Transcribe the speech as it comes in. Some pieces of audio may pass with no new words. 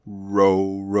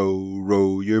Row, row,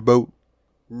 row your boat.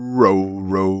 Row,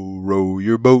 row, row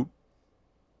your boat.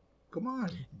 Come on.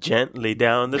 Gently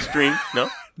down the stream. No?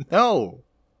 No.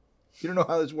 You don't know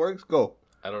how this works? Go.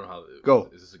 I don't know how. Go.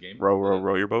 Is this a game? Row, row,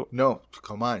 row your boat. No.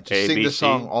 Come on. Just A, sing B, the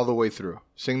song C. all the way through.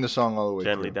 Sing the song all the way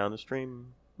Gently through. down the stream.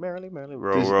 Merrily, merrily.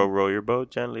 Row, row, row your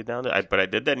boat. Gently down the... But I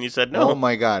did that and you said no. Oh,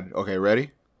 my God. Okay,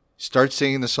 ready? Start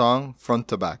singing the song front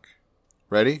to back.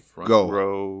 Ready? Go.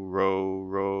 Row, row,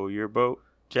 row your boat.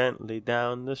 Gently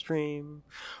down the stream.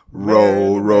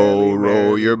 Row, row,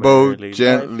 row your boat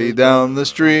gently down the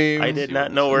stream. I did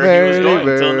not know where he was going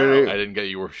until now. I didn't get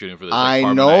you were shooting for this.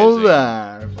 I know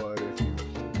that. But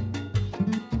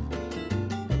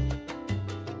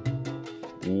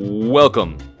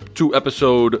Welcome to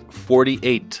episode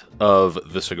 48 of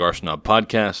the Cigar Snob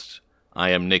Podcast.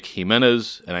 I am Nick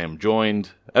Jimenez, and I am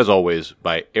joined, as always,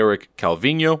 by Eric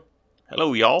Calvino.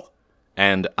 Hello, y'all.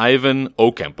 And Ivan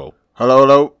Ocampo. hello,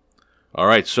 hello. All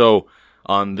right, so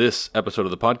on this episode of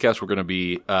the podcast, we're going to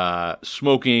be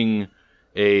smoking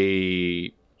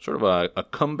a sort of a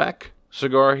comeback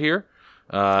cigar here.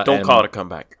 Don't call it a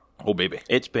comeback. Oh, baby.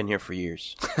 It's been here for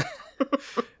years.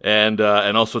 And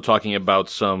also talking about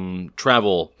some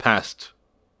travel, past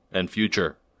and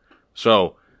future.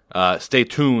 So stay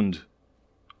tuned.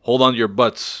 Hold on to your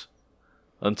butts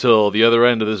until the other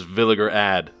end of this Villiger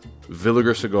ad.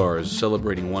 Villiger Cigars,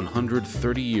 celebrating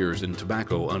 130 years in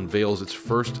tobacco, unveils its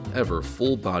first ever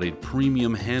full-bodied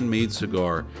premium handmade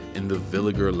cigar in the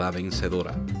Villiger La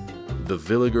Vencedora. The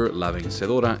Villiger La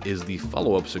Vencedora is the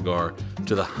follow-up cigar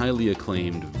to the highly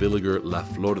acclaimed Villiger La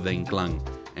Flor de Inclán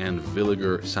and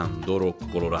Villiger Sandoro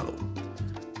Colorado.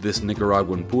 This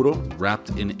Nicaraguan puro,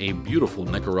 wrapped in a beautiful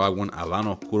Nicaraguan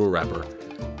Habano puro wrapper,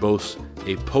 boasts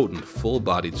a potent,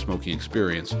 full-bodied smoking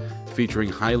experience featuring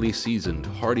highly seasoned,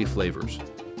 hearty flavors.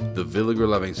 The Villiger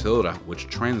La Vencedora, which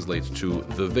translates to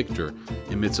the Victor,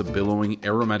 emits a billowing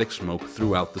aromatic smoke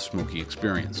throughout the smoking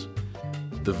experience.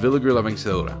 The Villiger La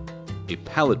Vencedora, a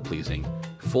palate-pleasing,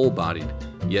 full-bodied,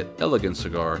 yet elegant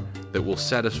cigar that will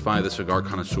satisfy the cigar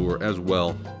connoisseur as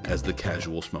well as the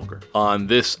casual smoker. On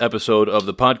this episode of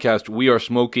the podcast, we are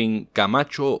smoking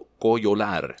Camacho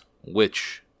Coyolar,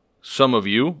 which some of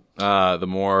you, the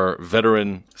more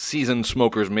veteran, seasoned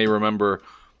smokers may remember,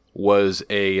 was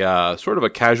a sort of a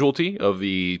casualty of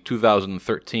the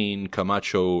 2013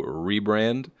 Camacho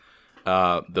rebrand.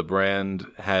 The brand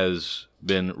has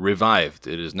been revived.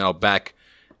 It is now back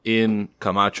in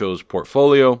Camacho's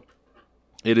portfolio.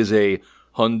 It is a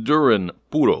Honduran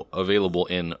puro, available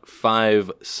in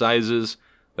 5 sizes.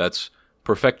 That's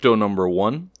Perfecto number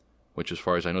 1, which as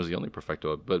far as I know is the only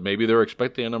Perfecto, but maybe they're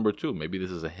expecting a number 2. Maybe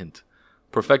this is a hint.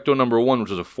 Perfecto number 1,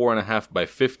 which is a 4.5 by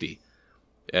 50,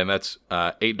 and that's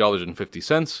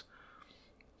 $8.50.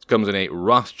 It comes in a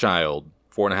Rothschild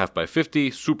 4.5 by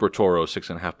 50, Super Toro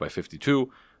 6.5 by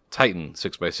 52, Titan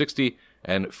 6 by 60,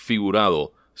 and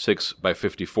Figurado 6 by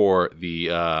 54. The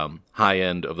high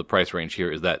end of the price range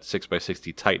here is that 6 by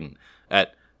 60 Titan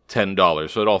at $10.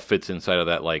 So it all fits inside of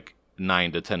that like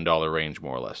 $9 to $10 range,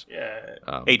 more or less. Yeah,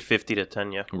 $8.50 to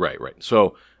 $10. Yeah. Right.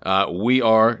 So we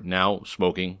are now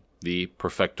smoking the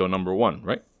Perfecto number 1,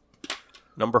 right?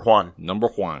 Number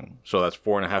one. So that's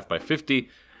 4.5 by 50.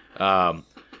 But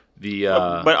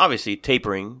obviously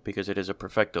tapering because it is a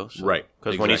Perfecto. So, Right.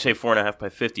 Because when you say 4.5 by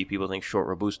 50, people think short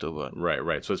Robusto. But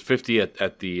Right. So it's 50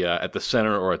 at the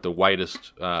center or at the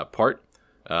widest part.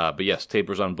 But yes,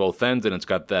 tapers on both ends, and it's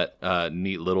got that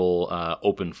neat little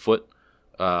open foot,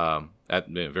 at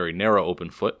a very narrow open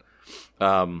foot.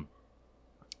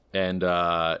 And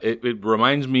it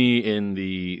reminds me in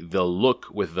the look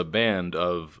with the band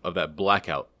of that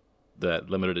Blackout, that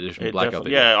limited edition Blackout.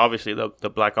 Yeah, obviously the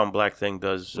black on black thing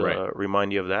does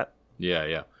remind you of that.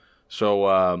 Yeah.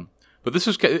 So, but this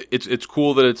is it's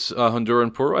cool that it's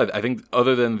Honduran puro. I think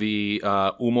other than the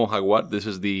Humo Jaguar, this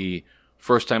is the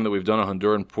first time that we've done a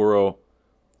Honduran puro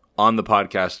on the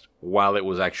podcast while it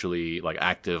was actually like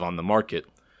active on the market.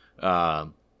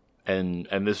 And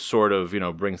this sort of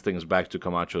brings things back to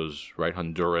Camacho's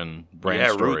Honduran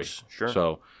brand story. Roots, sure.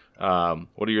 So,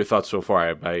 what are your thoughts so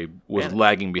far? I was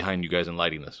lagging behind you guys in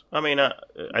lighting this. I mean,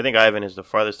 I think Ivan is the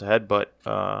farthest ahead, but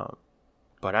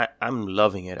I'm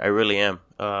loving it. I really am.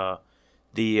 I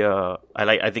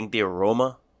think the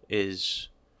aroma is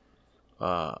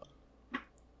at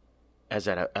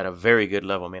a very good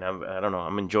level. I mean, I don't know.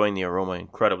 I'm enjoying the aroma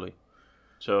incredibly.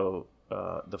 So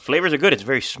the flavors are good. It's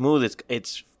very smooth.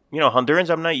 It's Hondurans.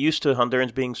 I'm not used to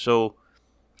Hondurans being so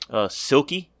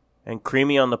silky and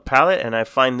creamy on the palate, and I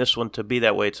find this one to be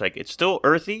that way. It's still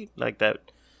earthy, like that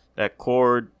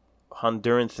core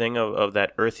Honduran thing of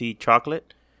that earthy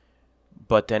chocolate,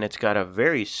 but then it's got a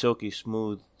very silky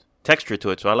smooth texture to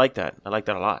it. So I like that. I like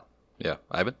that a lot. Yeah,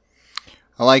 Ivan.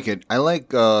 I like it. I like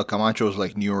Camacho's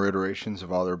like newer iterations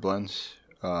of all their blends.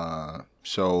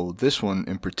 So this one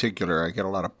in particular, I get a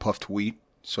lot of puffed wheat.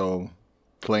 So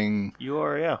playing You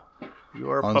are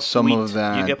on puffed some wheat. of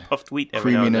that You get puffed wheat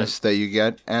every now and then. creaminess that you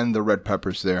get, and the red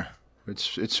peppers there.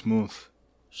 It's smooth.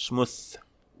 Smooth.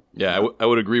 Yeah, I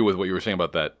would agree with what you were saying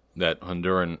about that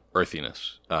Honduran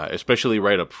earthiness, especially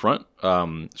right up front.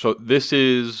 So this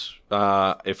is,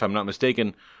 if I'm not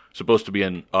mistaken, supposed to be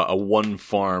a one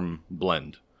farm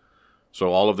blend.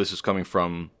 So all of this is coming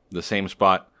from the same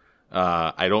spot.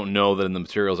 I don't know that in the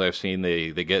materials I've seen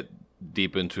they get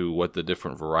deep into what the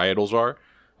different varietals are,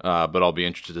 but I'll be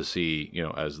interested to see,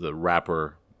 as the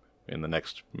wrapper in the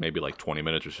next maybe like 20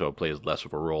 minutes or so plays less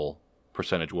of a role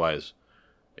percentage-wise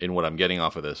in what I'm getting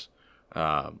off of this,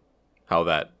 how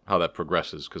that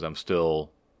progresses, because I'm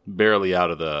still barely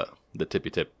out of the tippy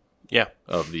tip Yeah.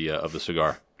 of the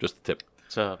cigar, just the tip.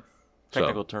 It's a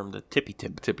technical term, the tippy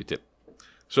tip. Tippy tip.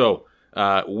 So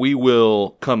we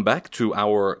will come back to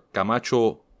our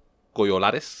Camacho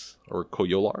Coyolares or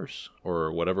Coyolars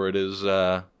or whatever it is.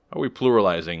 Are we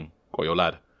pluralizing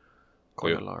Coyolar?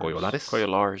 Coyolares?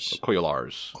 Coyolars.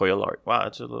 Coyolars. Coyolar. Wow,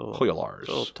 it's a little... Coyolars. it's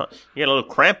a little you get a little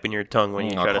cramp in your tongue when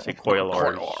you try to say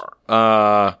coyolars.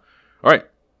 All right.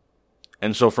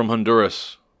 And so from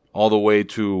Honduras all the way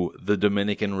to the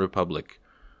Dominican Republic,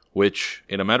 which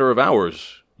in a matter of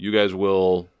hours you guys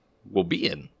will be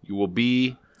in. You will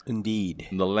be Indeed.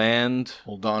 in the land.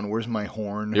 Hold on, where's my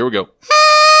horn? Here we go.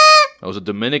 That was a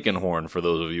Dominican horn for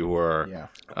those of you who are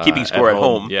Keeping score at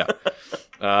home. Yeah.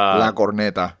 La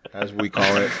corneta, as we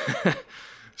call it.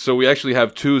 So we actually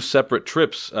have two separate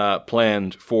trips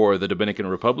planned for the Dominican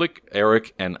Republic.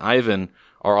 Eric and Ivan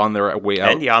are on their way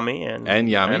out. And Yami. And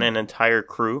Yami. And an entire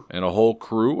crew. And a whole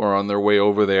crew are on their way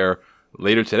over there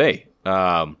later today.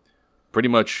 Pretty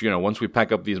much, once we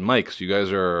pack up these mics, you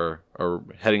guys are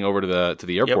heading over to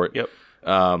the airport. Yep.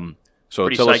 So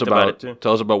Pretty tell us psyched about it, too.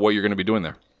 tell us about what you're going to be doing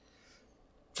there.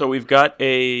 So we've got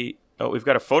a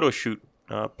photo shoot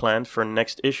planned for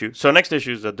next issue. So next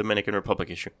issue is the Dominican Republic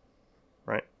issue,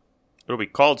 right? It'll be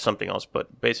called something else,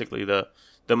 but basically the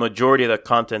majority of the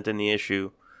content in the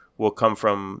issue will come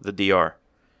from the DR,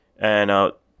 and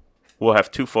we'll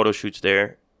have two photo shoots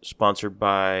there, sponsored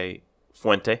by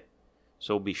Fuente.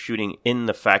 So we'll be shooting in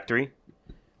the factory,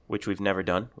 which we've never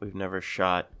done. We've never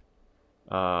shot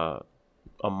a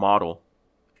model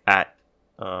at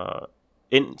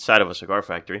inside of a cigar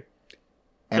factory.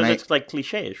 And Because it's like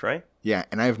cliche-ish, right? Yeah,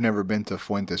 and I've never been to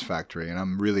Fuentes factory, and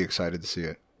I'm really excited to see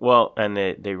it. Well, and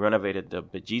they renovated the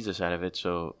bejesus out of it,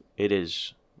 so it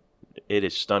is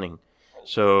stunning.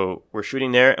 So we're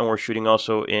shooting there, and we're shooting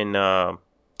also in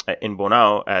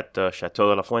Bonao at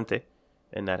Chateau de la Fuente,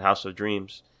 in that House of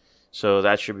Dreams. So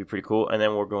that should be pretty cool. And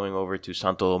then we're going over to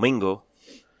Santo Domingo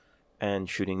and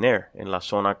shooting there in La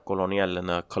Zona Colonial, in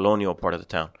the colonial part of the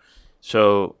town.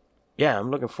 So yeah,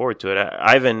 I'm looking forward to it.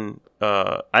 Ivan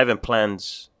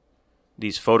plans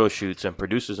these photo shoots and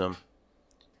produces them,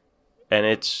 and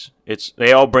it's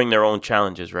they all bring their own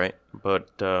challenges, right? But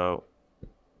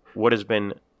what has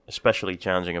been especially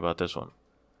challenging about this one?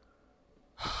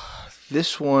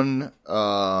 This one,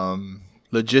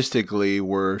 logistically,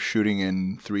 we're shooting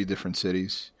in 3 different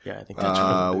cities. Yeah, I think that's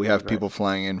really we big, have right? people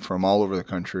flying in from all over the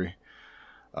country.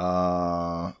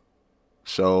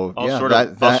 So all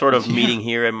yeah, sort of meeting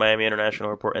here at Miami International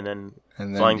Airport and then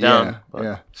and flying down. Yeah, But-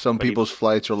 yeah. Some but people's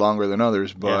flights are longer than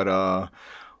others, but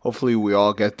hopefully we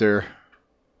all get there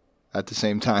at the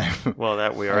same time. Well,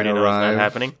 that we already And know is arrive. not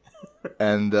happening.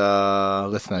 And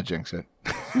let's not jinx it.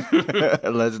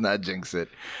 Let's not jinx it.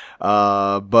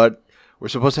 But we're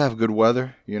supposed to have good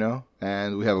weather,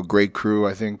 and we have a great crew.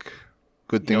 I think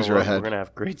good things You know are what? ahead, We're gonna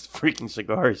have great freaking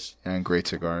cigars. and great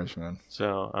cigars, man.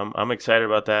 So I'm excited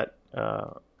about that.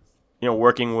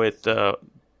 Working with the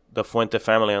Fuente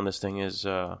family on this thing is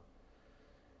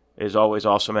always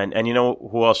awesome. And you know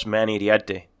who else? Manny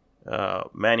Riarte.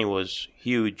 Manny was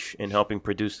huge in helping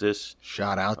produce this.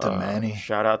 Shout out to Manny.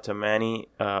 Shout out to Manny.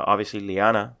 Obviously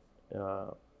Liana,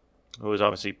 who is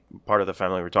obviously part of the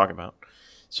family we're talking about.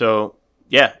 So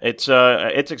yeah, it's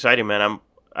exciting, man.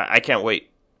 I can't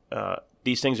wait.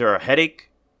 These things are a headache.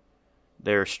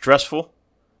 They're stressful,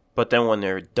 but then when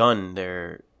they're done,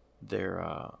 they're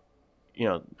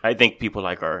I think people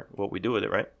like what we do with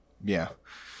it, right? Yeah,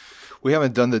 we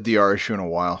haven't done the DR issue in a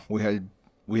while. We had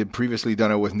previously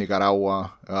done it with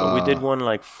Nicaragua. But we did one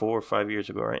like 4 or 5 years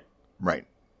ago, right? Right.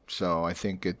 So I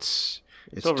think it's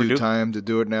overdue. due time to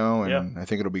do it now, and Yeah. I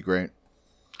think it'll be great.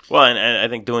 Well, and I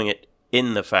think doing it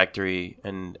in the factory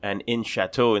and in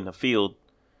Chateau in the field,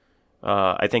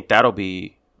 I think that'll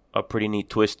be a pretty neat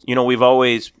twist. You know, we've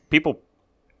always people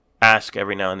ask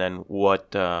every now and then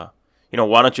what why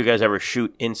don't you guys ever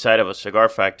shoot inside of a cigar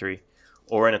factory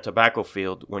or in a tobacco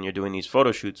field when you're doing these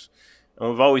photo shoots? And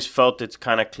we've always felt it's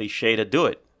kind of cliche to do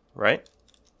it, right?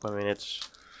 I mean, it's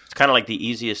kind of like the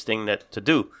easiest thing to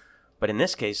do. But in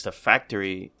this case, the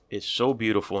factory is so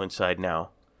beautiful inside now.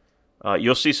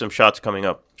 You'll see some shots coming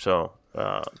up. So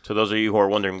to those of you who are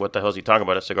wondering what the hell is he talking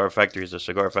about, a cigar factory is a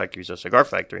cigar factory is a cigar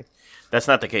factory. That's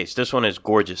not the case. This one is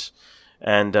gorgeous.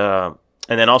 And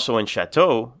then also in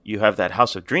Chateau, you have that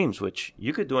House of Dreams, which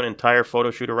you could do an entire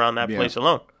photo shoot around that place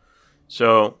alone.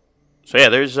 So yeah,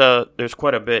 there's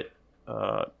quite a bit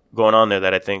going on there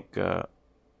that I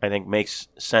think makes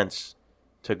sense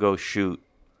to go shoot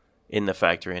in the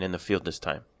factory and in the field this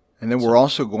time. And then we're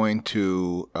also going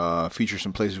to feature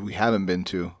some places we haven't been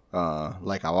to,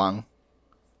 like Along.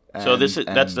 So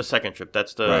that's the second trip.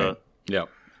 That's the Right. Yeah.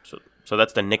 So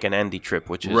that's the Nick and Andy trip,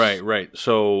 which is Right.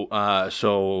 So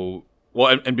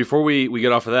well, and before we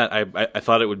get off of that, I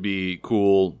thought it would be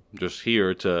cool just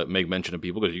here to make mention of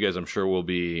people, because you guys, I'm sure, will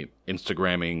be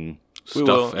Instagramming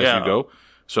stuff as you go.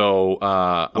 So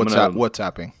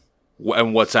WhatsApping.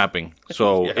 And WhatsApping.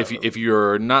 So Yeah. if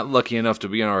you're not lucky enough to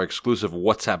be in our exclusive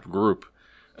WhatsApp group,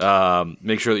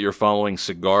 make sure that you're following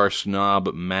Cigar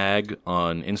Snob Mag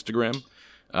on Instagram.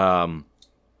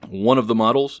 One of the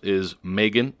models is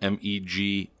Megan,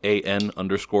 MEGAN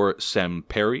 _Samperi,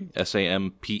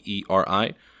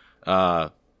 SAMPERI. I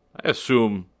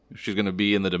assume she's going to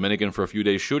be in the Dominican for a few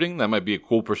days shooting. That might be a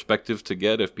cool perspective to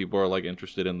get if people are like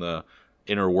interested in the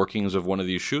inner workings of one of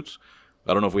these shoots.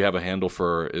 I don't know if we have a handle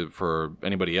for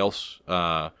anybody else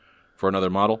for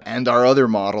another model. And our other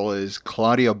model is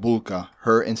Claudia Bulca.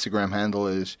 Her Instagram handle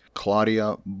is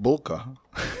Claudia Bulca.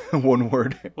 One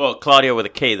word. Well, Claudia with a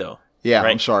K though. Yeah,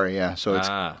 right? I'm sorry. Yeah, so it's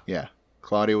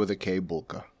Claudia with a K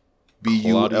Bulca.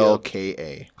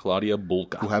 Bulka. Claudia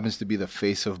Bulca. Who happens to be the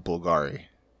face of Bulgari.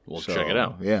 We'll check it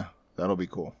out. Yeah, that'll be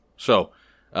cool. So,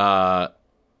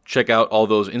 check out all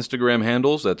those Instagram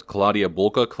handles. That's Claudia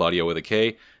Bulca, Claudia with a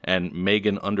K, and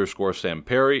Megan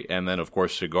 _Samperi. And then, of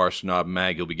course, Cigar Snob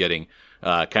Mag. You'll be getting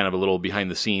kind of a little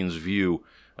behind-the-scenes view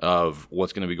of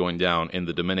what's going to be going down in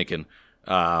the Dominican.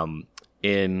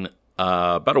 In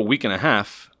about a week and a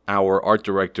half, our art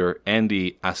director,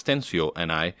 Andy Astencio,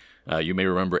 and I, you may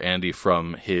remember Andy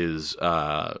from his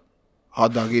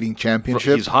Hot dog eating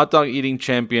championship. He's hot dog eating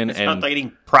champion. It's and not like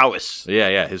eating prowess.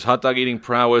 Yeah, his hot dog eating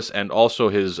prowess, and also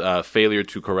his failure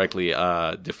to correctly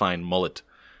define mullet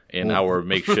in our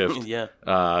makeshift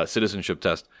citizenship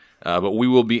test. But we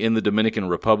will be in the Dominican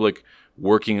Republic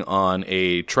working on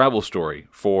a travel story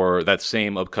for that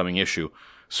same upcoming issue.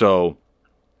 So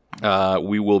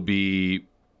we will be,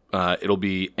 it'll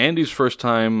be Andy's first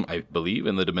time, I believe,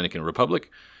 in the Dominican Republic,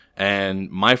 and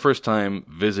my first time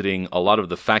visiting a lot of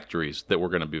the factories that we're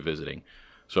going to be visiting.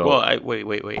 So, Well,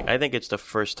 wait. I think it's the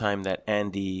first time that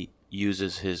Andy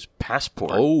uses his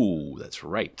passport. oh, that's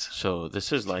right. So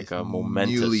this is like a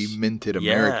momentous... Newly minted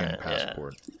American Yeah.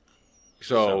 passport.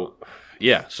 So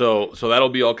that'll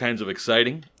be all kinds of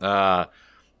exciting.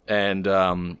 And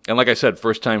like I said,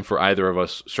 first time for either of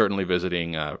us, certainly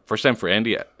visiting, first time for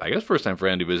Andy, I guess first time for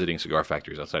Andy visiting cigar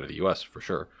factories outside of the U.S., for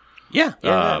sure. Yeah.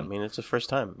 I mean, it's the first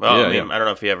time. Well, Yeah, I mean, yeah. I don't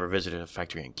know if he ever visited a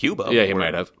factory in Cuba. Yeah, he or-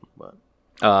 might have. But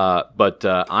But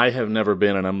I have never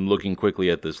been, and I'm looking quickly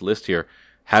at this list here,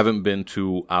 haven't been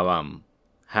to Avam,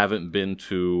 haven't been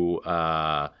to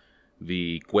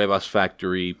the Cuevas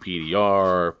factory,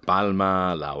 PDR,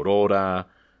 Palma, La Aurora,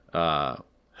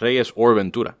 Reyes, or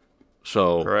Ventura.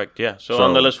 So correct, yeah. So, So-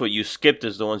 on the list, what you skipped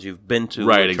is the ones you've been to.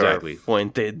 Right, which are exactly.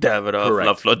 Fuente, Davidoff, Correct.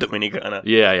 La Flor Dominicana.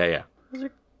 yeah.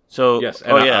 So, Yes,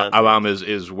 and Avam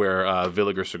is where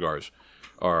Villiger cigars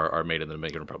are made in the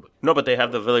Dominican Republic. No, but they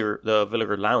have the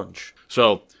Villiger Lounge.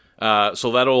 So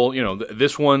that'll,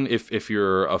 this one, if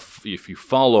you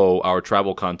follow our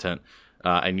travel content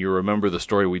and you remember the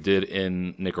story we did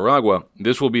in Nicaragua,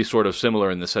 this will be sort of similar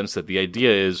in the sense that the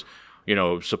idea is,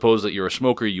 suppose that you're a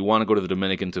smoker, you want to go to the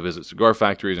Dominican to visit cigar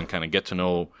factories and kind of get to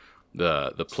know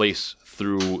the place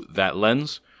through that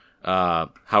lens.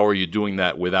 How are you doing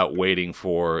that without waiting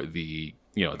for the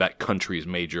that country's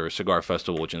major cigar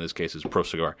festival, which in this case is Pro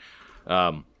Cigar?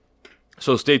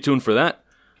 So stay tuned for that.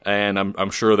 And I'm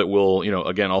sure that we'll,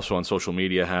 again, also on social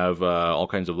media have all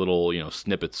kinds of little,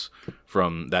 snippets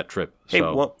from that trip. Hey,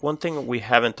 So, one thing we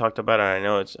haven't talked about, and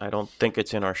I don't think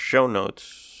it's in our show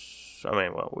notes. I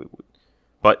mean,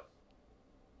 but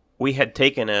we had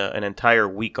taken an entire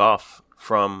week off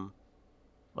from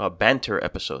banter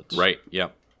episodes. right, yeah.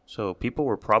 So people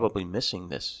were probably missing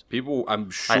this. People, I'm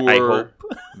I sure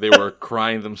hope. they were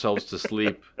crying themselves to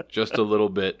sleep just a little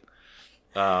bit.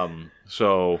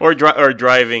 So or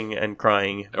driving and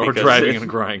crying. or because driving and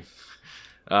crying.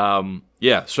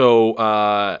 Yeah.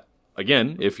 So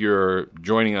again, if you're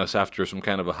joining us after some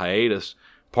kind of a hiatus,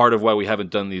 part of why we haven't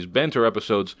done these banter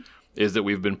episodes is that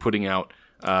we've been putting out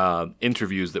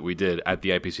interviews that we did at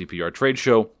the IPCPR trade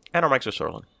show, And our mics are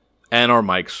stolen. and our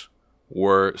mics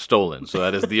were stolen. So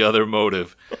that is the other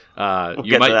motive. We'll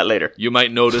get to that later. You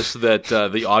might notice that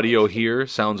the audio here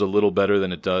sounds a little better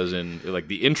than it does in like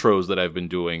the intros that I've been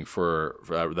doing for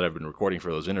that I've been recording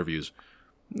for those interviews.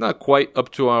 Not quite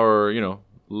up to our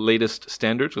latest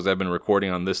standards because I've been recording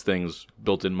on this thing's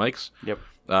built-in mics. Yep.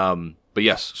 But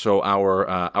yes, so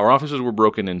our offices were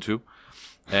broken into,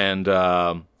 and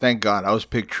Thank God. I was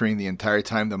picturing the entire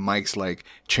time the mic's like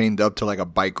chained up to like a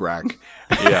bike rack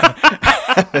yeah.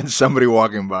 and somebody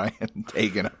walking by and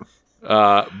taking them.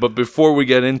 But before we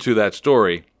get into that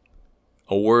story,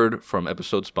 a word from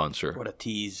episode sponsor, What a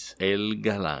tease. El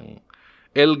Galán.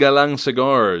 El Galán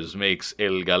Cigars makes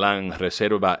El Galán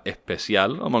Reserva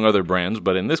Especial, among other brands,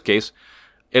 but in this case,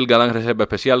 El Galán Reserva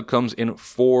Especial comes in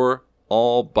 4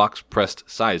 all box-pressed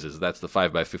sizes. That's the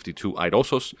 5x52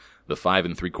 Airosos, the 5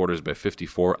 3/4 by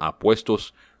 54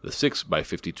 Apuestos, the 6 by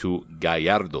 52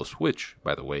 Gallardos, which,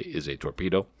 by the way, is a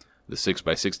torpedo, the 6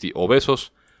 by 60 Obesos.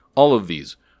 All of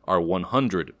these are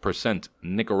 100%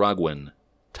 Nicaraguan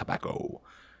tobacco,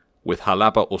 with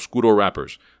Jalapa Oscuro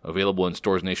wrappers. Available in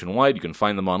stores nationwide. You can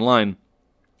find them online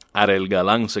at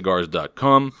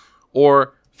elgalancigars.com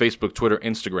or Facebook, Twitter,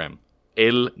 Instagram.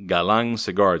 El Galan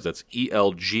Cigars. That's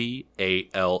ELGALAN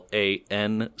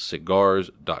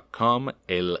cigars.com.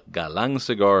 El Galan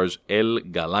Cigars. El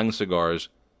Galan Cigars.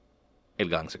 El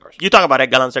Galan Cigars. You talk about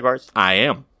it, Galan Cigars. I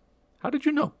am. How did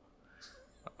you know?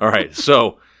 All right.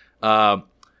 So, El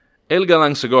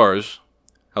Galan Cigars,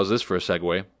 how's this for a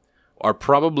segue, are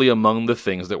probably among the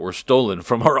things that were stolen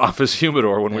from our office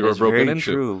humidor when we were broken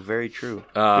into. Very true.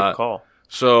 Good call.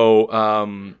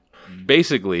 So,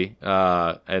 basically,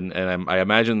 and I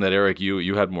imagine that Eric,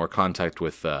 you had more contact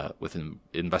with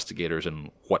investigators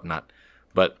and whatnot.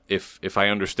 But if I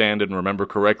understand and remember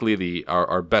correctly,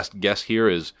 our best guess here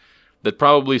is that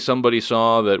probably somebody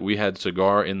saw that we had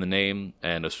cigar in the name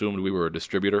and assumed we were a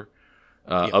distributor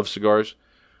of cigars.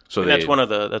 So that's one of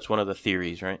the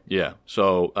theories, right? Yeah.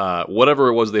 So whatever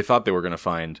it was they thought they were going to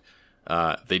find,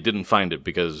 they didn't find it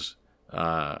because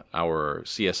our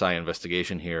CSI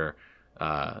investigation here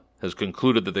has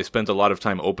concluded that they spent a lot of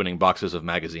time opening boxes of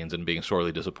magazines and being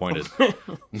sorely disappointed.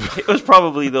 It was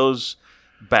probably those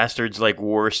bastards' like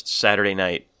worst Saturday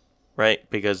night, right?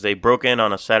 Because they broke in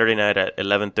on a Saturday night at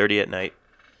 11:30 at night,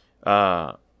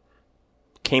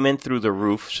 came in through the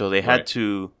roof, so they had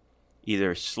to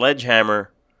either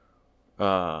sledgehammer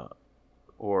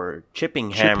or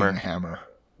chipping hammer,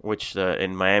 which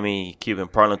in Miami Cuban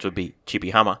parlance would be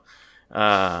chipihama.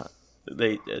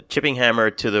 They chipping hammer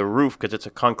to the roof because it's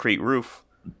a concrete roof.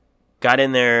 Got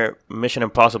in there Mission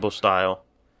Impossible style,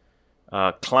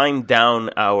 climbed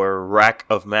down our rack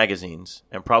of magazines,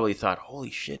 and probably thought, "Holy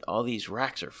shit! All these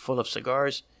racks are full of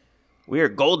cigars. We are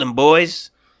golden boys."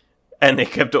 And they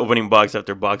kept opening box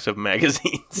after box of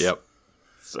magazines. Yep.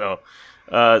 So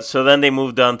then they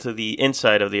moved on to the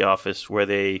inside of the office where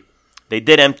they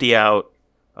did empty out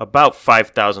about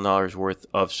 $5,000 worth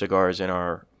of cigars in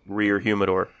our rear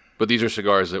humidor. But these are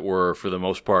cigars that were, for the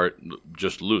most part,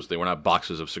 just loose. They were not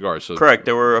boxes of cigars. So correct.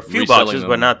 There were a few boxes,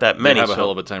 but not that many. They have a hell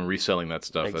of a time reselling that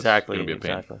stuff. Exactly. That's going to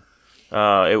be a pain.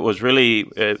 Exactly. It was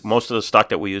really most of the stock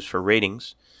that we used for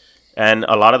ratings, and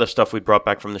a lot of the stuff we brought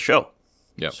back from the show.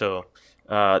 Yeah. So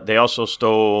they also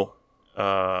stole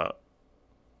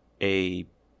a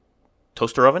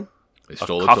toaster oven, They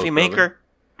stole a coffee maker,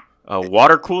 a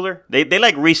water cooler. They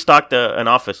like restocked an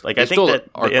office. Like They I think stole that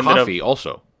our they ended coffee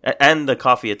also. and the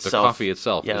coffee itself. The coffee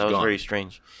itself Yeah, is that was gone. very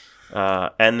strange.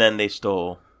 And then they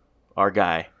stole our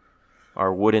guy,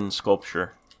 our wooden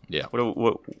sculpture. Yeah.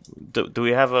 Do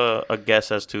we have a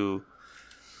guess as to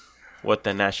what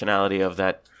the nationality of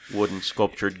that wooden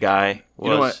sculptured guy was?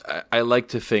 You know what? I like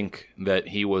to think that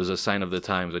he was a sign of the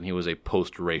times and he was a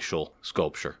post-racial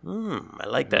sculpture. I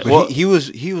like that. But he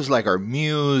was like our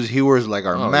muse. He was like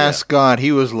our mascot.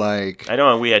 He was like I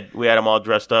know, and we had him all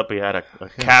dressed up. He had a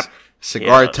cap,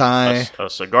 cigar he had tie. a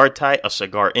cigar tie, a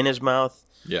cigar in his mouth.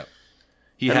 Yeah.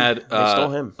 He And had they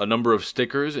stole him. a number of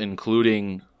stickers,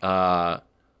 including Visitors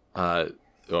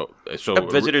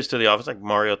to the office, like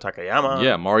Mario Takayama.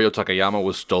 Yeah, Mario Takayama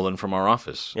was stolen from our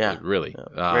office. Yeah. Like, really.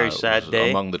 Very It sad was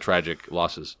day. among the tragic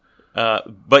losses.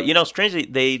 But strangely,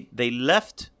 they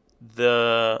left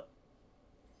the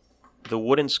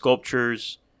wooden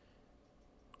sculptures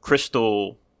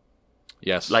crystal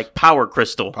Yes. like power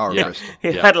crystal. Power Yeah. crystal. He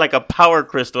Yeah. had like a power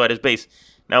crystal at his base.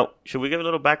 Now, should we give a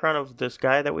little background of this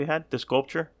guy that we had, the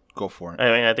sculpture? Go for it. I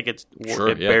mean, I think it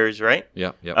yeah. bears, right?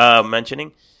 Yeah, yeah.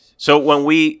 Mentioning. So when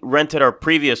we rented our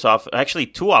previous office, actually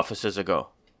 2 offices ago,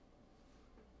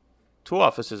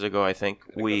 I think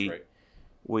we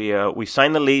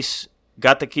signed the lease,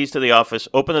 got the keys to the office,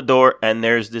 opened the door, and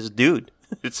there's this dude.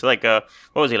 It's like what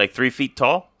was he, like 3 feet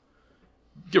tall?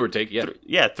 Give or take, yeah.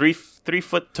 Yeah, 3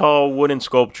 foot tall wooden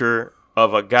sculpture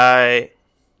of a guy,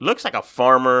 looks like a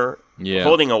farmer, Yeah.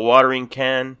 holding a watering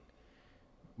can,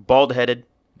 bald headed.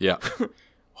 Yeah.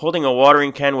 Holding a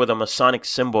watering can with a Masonic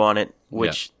symbol on it,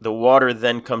 which the water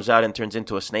then comes out and turns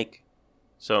into a snake.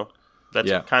 So that's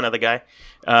kind of the guy.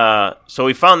 So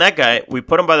we found that guy. We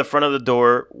put him by the front of the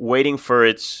door, waiting for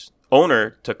its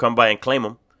owner to come by and claim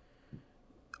him.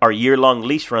 Our year-long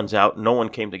lease runs out. No one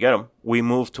came to get him. We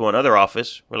moved to another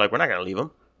office. We're like, we're not going to leave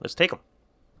him. Let's take him.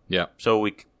 Yeah. So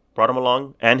we brought him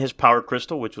along, and his power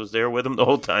crystal, which was there with him the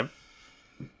whole time.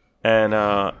 And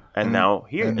now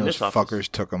here And in those this office.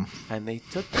 fuckers took them. And they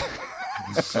took them.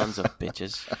 Sons of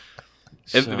bitches.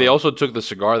 And So- they also took the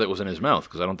cigar that was in his mouth,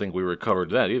 because I don't think we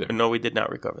recovered that either. No, we did not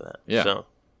recover that. Yeah. So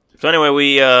anyway,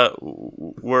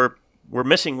 we're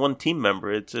missing one team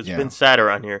member. It's Yeah. been sad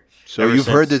around here. So ever you've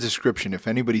heard the since. description. If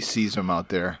anybody sees them out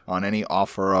there on any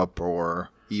OfferUp or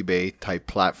eBay type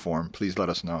platform, please let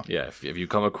us know. Yeah, if you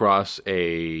come across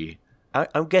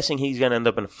I'm guessing he's gonna end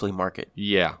up in a flea market.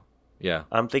 Yeah.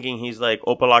 I'm thinking he's like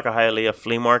Opalaka Hialeah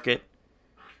flea market.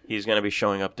 He's gonna be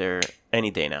showing up there any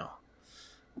day now.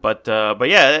 But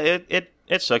yeah,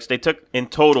 it sucks. They took in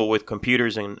total with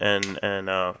computers and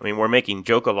I mean, we're making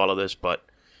joke of all of this, but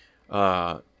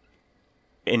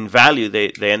in value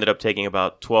they ended up taking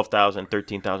about $12,000,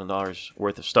 $13,000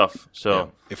 worth of stuff.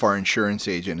 So If our insurance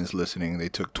agent is listening, they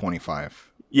took 25.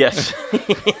 yes.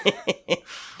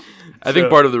 I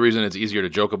think part of the reason it's easier to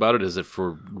joke about it is that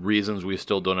for reasons we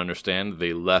still don't understand,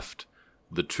 they left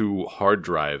the 2 hard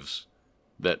drives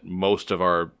that most of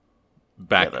our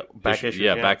back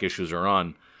issues are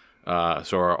on.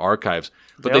 So our archives.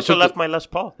 But They also took left my Les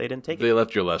Paul. They didn't take it. They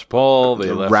left your Les Paul. They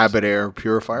The left Rabbit Air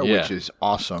Purifier, Yeah. which is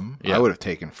awesome. Yeah. I would have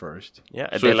taken first. Yeah,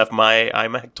 and So they if- left my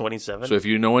iMac 27. So if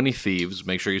you know any thieves,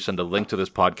 make sure you send a link to this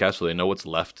podcast so they know what's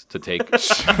left to take.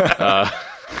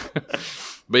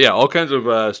 But yeah, all kinds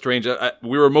of strange.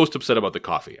 We were most upset about the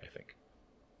coffee, I think.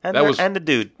 and, that the, was- and the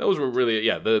dude. Those were really,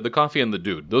 the coffee and the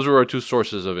dude. Those were our 2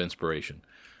 sources of inspiration.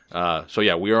 So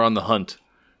yeah, we are on the hunt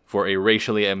for a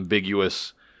racially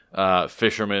ambiguous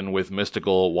fisherman with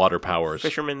mystical water powers.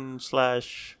 Fisherman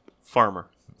 / farmer.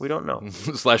 We don't know.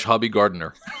 / hobby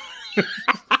gardener.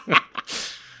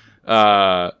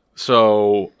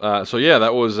 So yeah,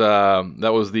 that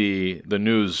was the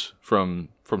news from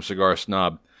Cigar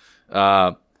Snob.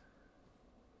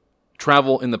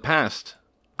 Travel in the past,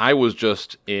 I was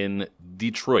just in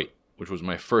Detroit, which was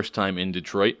my first time in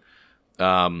Detroit.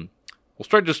 We'll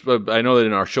start just. I know that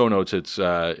in our show notes it's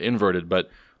inverted,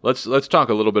 but let's talk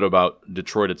a little bit about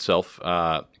Detroit itself,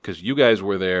 because you guys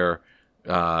were there.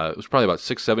 It was probably about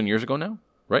 6-7 years ago now,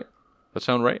 right? That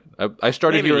sound right? I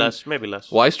started Maybe here. less. Maybe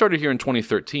less. Well, I started here in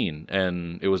 2013,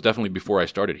 and it was definitely before I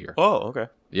started here. Oh, okay.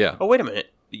 Yeah. Oh, wait a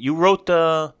minute. You wrote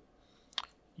the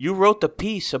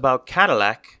piece about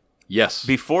Cadillac Yes.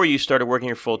 before you started working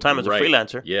here full time as Right. a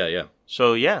freelancer. Yeah, yeah.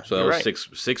 So yeah, So that you're was right.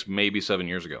 six, maybe 7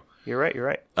 years ago. You're right. You're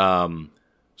right.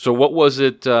 So what was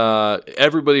it?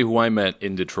 Everybody who I met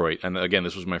in Detroit, and again,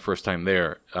 this was my first time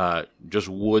there, just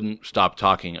wouldn't stop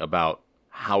talking about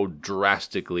how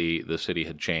drastically the city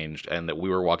had changed, and that we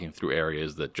were walking through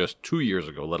areas that just 2 years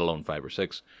ago, let alone 5 or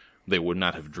 6, they would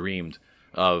not have dreamed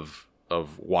of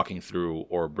walking through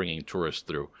or bringing tourists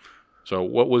through. So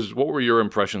what were your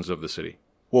impressions of the city?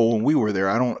 Well, when we were there,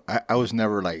 I was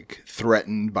never like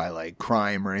threatened by like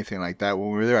crime or anything like that. When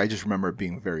we were there, I just remember it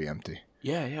being very empty.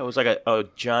 Yeah, it was like a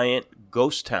giant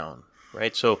ghost town,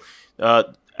 right? So,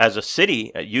 as a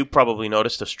city, you probably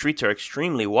noticed the streets are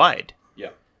extremely wide. Yeah.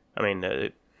 I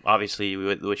mean, obviously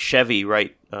with Chevy,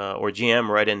 right, or GM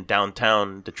right in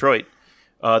downtown Detroit,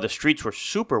 the streets were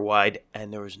super wide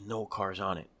and there was no cars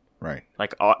on it. Right.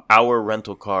 Like our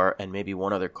rental car and maybe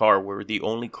one other car were the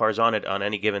only cars on it on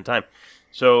any given time.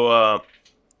 So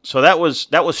that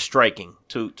was striking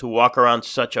to walk around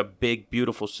such a big,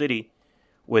 beautiful city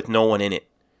with no one in it.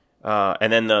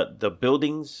 And then the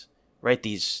buildings, right?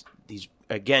 These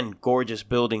again gorgeous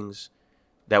buildings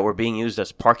that were being used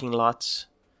as parking lots.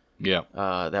 Yeah.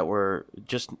 That were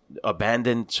just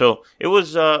abandoned. So it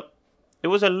was a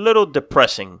little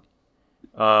depressing.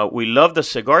 We love the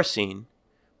cigar scene.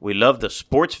 We love the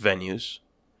sports venues.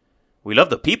 We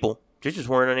love the people. There just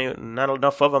weren't not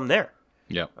enough of them there.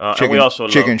 Yeah. And we also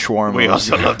chicken shawarma. We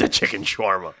also love the chicken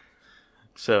shawarma.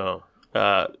 So,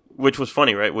 which was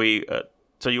funny, right?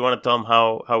 So you want to tell them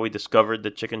how we discovered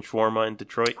the chicken shawarma in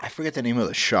Detroit? I forget the name of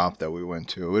the shop that we went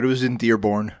to. It was in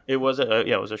Dearborn. It was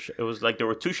it was like there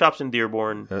were 2 shops in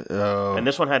Dearborn, and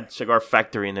this one had Cigar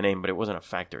Factory in the name, but it wasn't a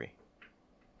factory.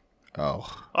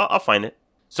 Oh, I'll find it.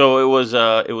 So it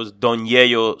was Don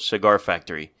Yello Cigar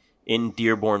Factory in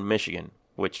Dearborn, Michigan,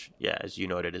 which, yeah, as you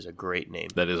noted, is a great name.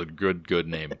 That is a good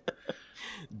name.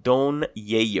 Don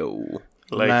Yello.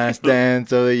 last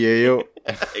dance of the yayo.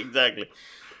 Exactly.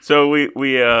 So we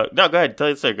no, go ahead, tell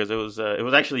it, because it was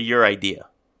actually your idea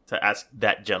to ask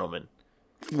that gentleman.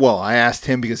 Well, I asked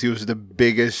him because he was the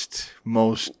biggest,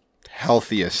 most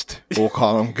healthiest, we'll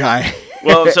call him, guy.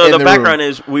 Well, so in the background room.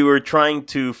 is we were trying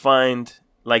to find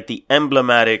like the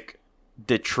emblematic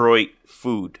Detroit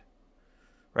food,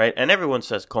 right? And everyone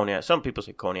says Coney Island. Some people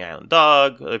say Coney Island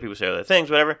dog. Other people say other things,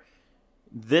 whatever.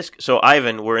 So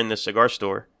Ivan, we're in this cigar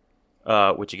store,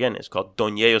 which again is called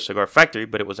Don Yello Cigar Factory,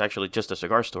 but it was actually just a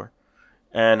cigar store.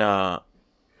 And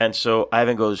so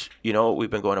Ivan goes, you know, we've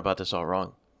been going about this all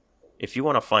wrong. If you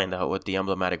want to find out what the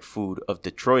emblematic food of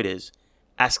Detroit is,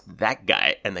 ask that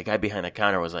guy. And the guy behind the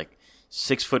counter was like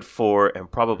 6'4" and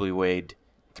probably weighed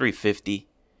 350.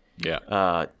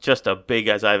 Yeah. Just a big,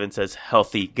 as Ivan says,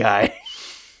 healthy guy.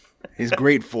 His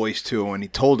great voice, too. When he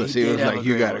told us, he did was have like, a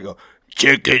you great got to voice. go,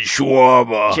 chicken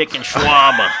shawarma. Chicken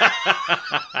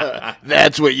shawarma.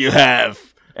 That's what you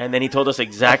have. And then he told us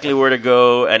exactly where to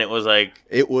go. And it was like,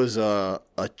 It was a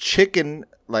chicken,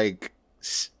 like,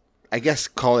 I guess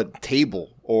call it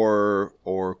table or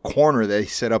corner that he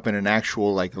set up in an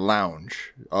actual, like,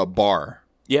 lounge, a bar.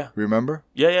 yeah. Remember?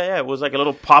 Yeah. It was like a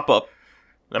little pop-up.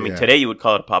 I mean, Yeah. today you would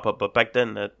call it a pop-up, but back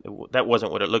then that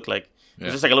wasn't what it looked like. It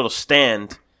was just like a little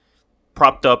stand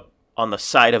propped up on the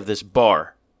side of this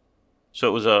bar. So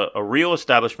it was a real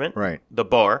establishment, Right. the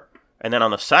bar, and then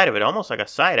on the side of it, almost like a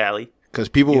side alley. Because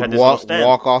people You would had this little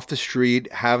walk stand. off the street,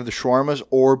 have the shawarmas,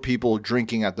 or people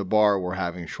drinking at the bar were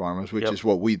having shawarmas, which Yep. is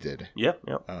what we did. Yep.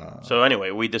 So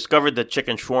anyway, we discovered the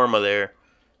chicken shawarma there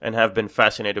and have been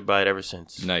fascinated by it ever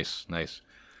since. Nice.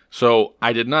 So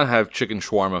I did not have chicken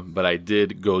shawarma, but I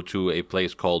did go to a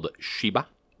place called Sheba,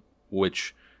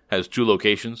 which has 2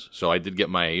 locations. So I did get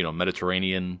my,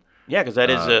 Mediterranean. Yeah, because that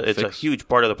is it's a fix. huge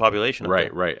part of the population. up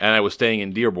there. Right. And I was staying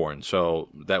in Dearborn, so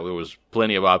that there was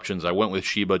plenty of options. I went with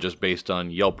Sheba just based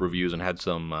on Yelp reviews and had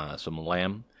some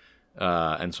lamb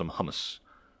and some hummus.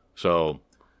 So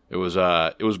it was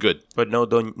good. But no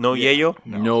yayo?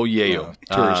 No yayo.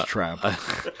 Tourist trap.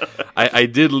 I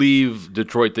did leave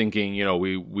Detroit thinking,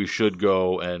 we should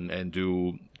go and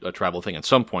do a travel thing at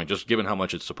some point, just given how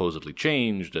much it's supposedly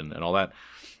changed and all that.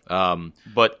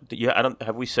 But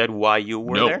have we said why you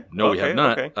were there? No, we Okay, have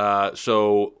not. okay.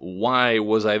 So why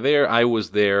was I there? I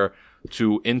was there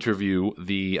to interview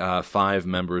the 5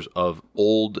 members of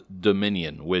Old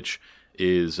Dominion, which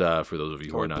is, for those of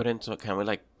you who are not, Can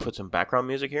we put some background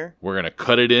music here? we're going to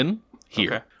cut it in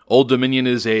here. Okay. Old Dominion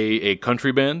is a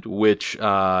country band which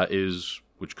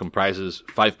comprises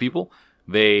 5 people.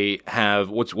 They have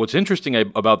what's interesting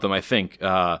about them, I think.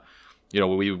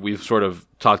 We've sort of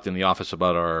talked in the office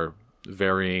about our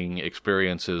varying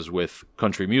experiences with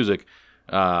country music.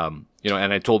 And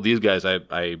I told these guys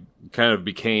I kind of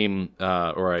became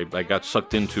I got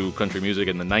sucked into country music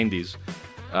in the 90s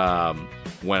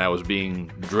when I was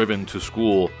being driven to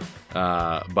school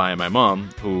by my mom,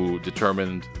 who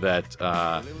determined that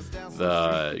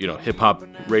the hip hop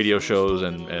radio shows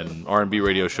and R&B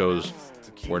radio shows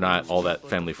were not all that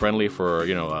family friendly for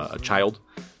a child.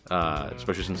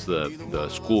 Especially since the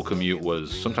school commute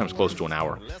was sometimes close to an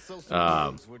hour, and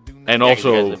Yeah, 'cause you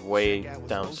also guys live way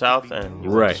down south, and you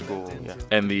went Right. to school. Yeah.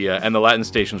 and the Latin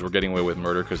stations were getting away with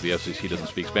murder because the FCC doesn't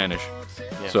speak Spanish,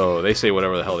 so they say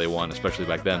whatever the hell they want, especially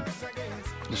back then.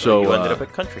 So You ended up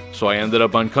at country. So I ended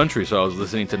up on country. So I was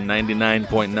listening to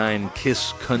 99.9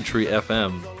 Kiss Country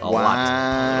FM a lot.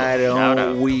 Why Shout out.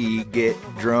 don't we get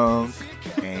drunk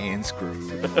and screw?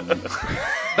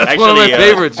 That's one of my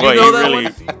favorites. You boy, know that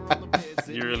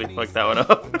really, you really fucked that one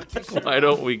up. Why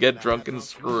don't we get drunk and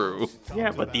screw?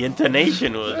 Yeah, but the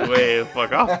intonation was way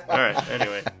fuck off. All right,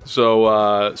 anyway. So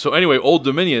anyway, Old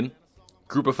Dominion,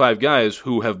 group of 5 guys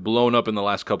who have blown up in the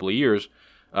last couple of years,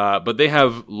 but they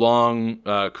have long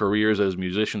careers as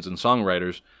musicians and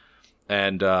songwriters,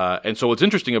 and so what's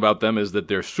interesting about them is that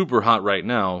they're super hot right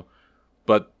now,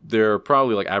 but they're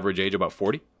probably like average age about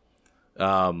 40.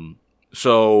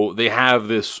 So they have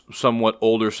this somewhat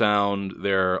older sound.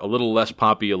 They're a little less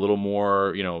poppy, a little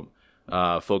more,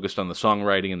 focused on the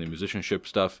songwriting and the musicianship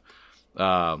stuff.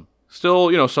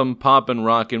 Still, some pop and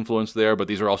rock influence there, but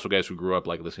these are also guys who grew up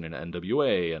like listening to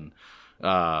NWA, and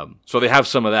so they have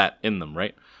some of that in them,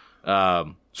 right?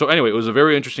 So anyway, it was a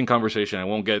very interesting conversation. I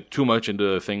won't get too much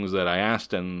into things that I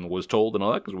asked and was told and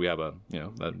all that, because we have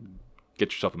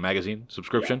get yourself a magazine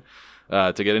subscription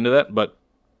to get into that. But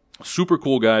super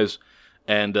cool guys,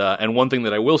 and one thing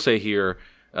that I will say here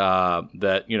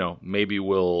that maybe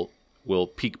will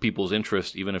pique people's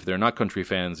interest, even if they're not country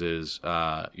fans, is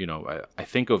I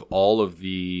think of all of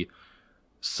the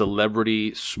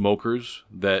celebrity smokers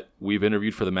that we've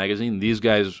interviewed for the magazine, these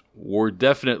guys were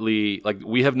definitely, like,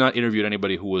 we have not interviewed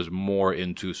anybody who was more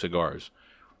into cigars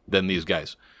than these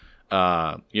guys. So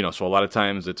a lot of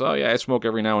times it's, oh yeah, I smoke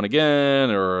every now and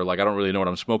again, or like, I don't really know what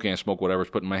I'm smoking. I smoke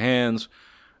whatever's put in my hands.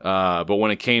 But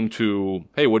when it came to,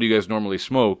 hey, what do you guys normally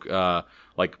smoke?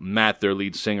 Like Matt, their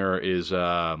lead singer, is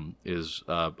a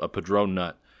Padron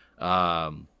nut.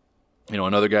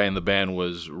 Another guy in the band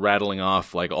was rattling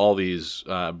off like all these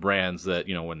brands that,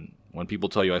 when people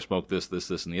tell you I smoke this,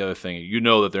 and the other thing,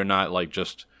 that they're not like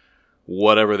just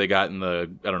whatever they got in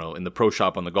the pro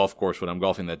shop on the golf course when I'm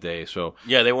golfing that day. So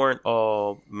yeah, they weren't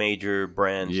all major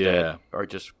brands that are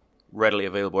just readily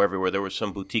available everywhere. There were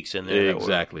some boutiques in there.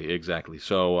 Exactly.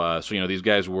 So these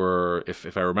guys were,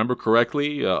 if I remember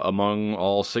correctly, among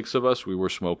all six of us, we were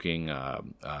smoking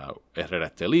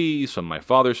Herrera Teli, some of my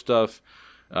father's stuff.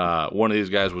 One of these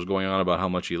guys was going on about how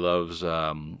much he loves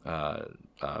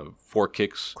Four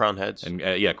Kicks, Crown Heads,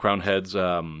 and Crown Heads,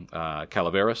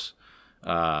 Calaveras.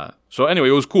 So anyway,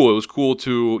 it was cool. It was cool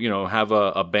to have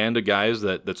a band of guys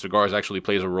that cigars actually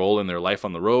plays a role in their life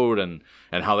on the road, and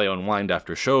how they unwind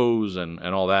after shows and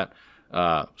all that.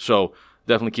 So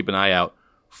definitely keep an eye out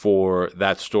for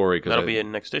that story. That'll be in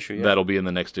the next issue. Yeah. That'll be in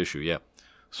the next issue. Yeah.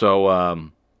 So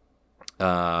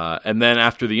and then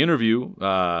after the interview,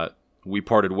 we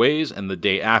parted ways, and the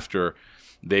day after,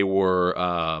 they were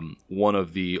one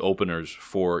of the openers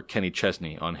for Kenny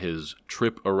Chesney on his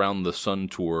Trip Around the Sun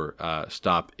tour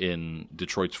stop in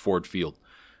Detroit's Ford Field,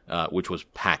 which was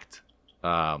packed.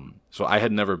 So I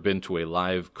had never been to a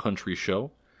live country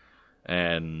show,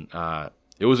 and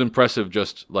it was impressive,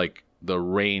 just like the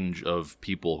range of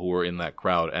people who were in that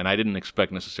crowd. And I didn't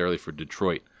expect necessarily for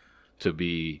Detroit to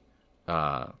be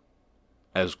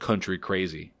as country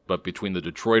crazy. But between the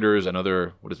Detroiters and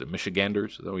other,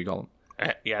 Michiganders? Is that what you call them?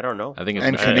 Yeah, I don't know. I think it's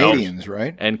and Canadians,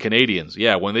 right? And Canadians,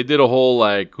 yeah. When they did a whole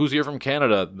like, who's here from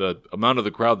Canada? The amount of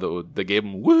the crowd that gave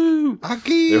them woo.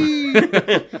 Aki.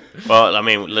 Well, I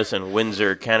mean, listen,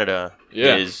 Windsor, Canada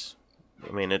is.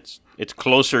 I mean, it's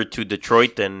closer to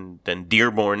Detroit than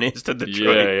Dearborn is to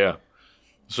Detroit. Yeah.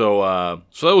 So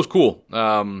that was cool.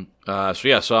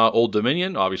 Saw Old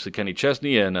Dominion, obviously Kenny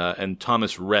Chesney, and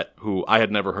Thomas Rhett, who I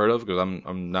had never heard of because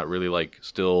I'm not really like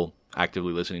still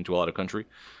actively listening to a lot of country.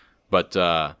 But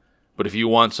if you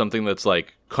want something that's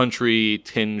like country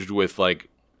tinged with like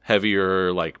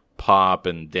heavier like pop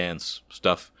and dance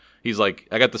stuff, he's like,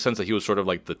 I got the sense that he was sort of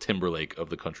like the Timberlake of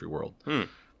the country world.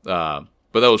 But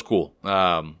that was cool.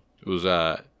 It was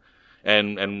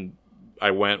and I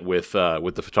went with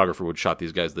the photographer who shot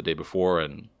these guys the day before,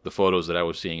 and the photos that I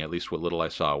was seeing, at least what little I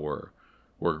saw, were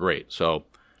great. So,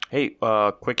 hey,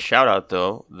 quick shout out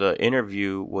though. The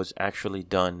interview was actually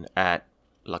done at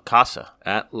La Casa.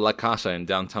 At La Casa in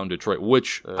downtown Detroit,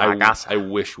 which I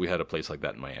wish we had a place like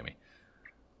that in Miami.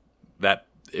 That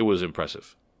it was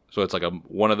impressive. So it's like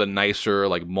one of the nicer,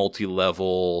 like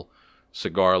multi-level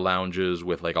cigar lounges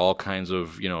with like all kinds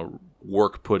of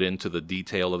work put into the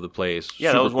detail of the place. Yeah,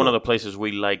 Super that was cool. one of the places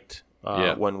we liked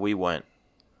when we went.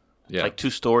 Yeah, like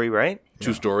 2-story, right?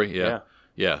 2-story.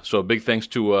 Yeah. So big thanks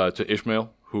to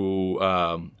Ishmael, who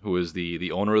is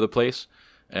the owner of the place,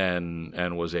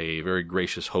 and was a very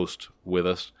gracious host with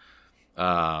us.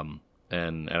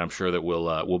 And I'm sure that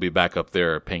we'll be back up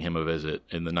there paying him a visit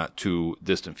in the not too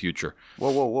distant future.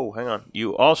 Whoa, hang on.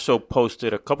 You also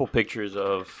posted a couple pictures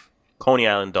of Coney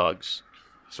Island dogs.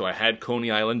 So I had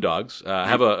Coney Island dogs. I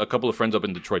have a couple of friends up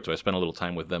in Detroit, so I spent a little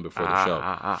time with them before the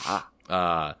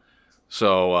show.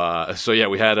 So yeah,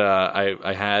 we had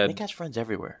I had. Nick has friends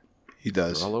everywhere. He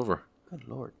does. They're all over. Good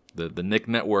Lord. The Nick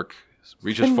Network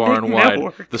reaches far and wide.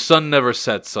 The sun never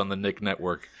sets on the Nick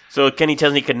Network. So Kenny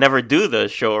Chesney could never do the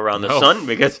show around the sun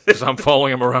because I'm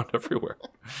following him around everywhere.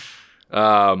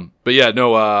 But yeah,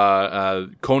 no,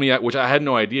 Coney, which I had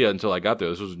no idea until I got there.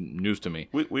 This was news to me.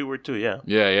 We were too, yeah.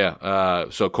 Yeah.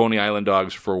 So Coney Island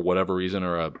dogs, for whatever reason,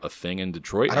 are a thing in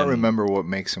Detroit. I don't remember what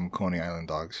makes them Coney Island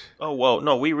dogs. Oh, well,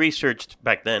 no, we researched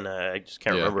back then. I just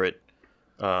can't remember it.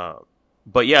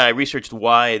 But yeah, I researched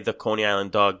why the Coney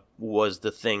Island dog was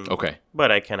the thing. Okay.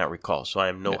 But I cannot recall, so I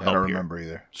am no help I don't here. remember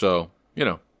either. So,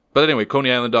 But anyway,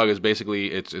 Coney Island dog is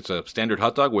basically it's a standard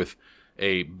hot dog with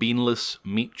a beanless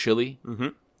meat chili,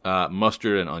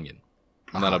 mustard, and onion.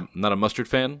 I'm not a mustard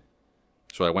fan,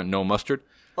 so I went no mustard.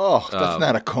 Oh, that's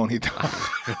not a Coney dog.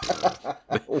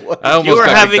 I almost You were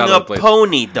got having kicked out a of the place.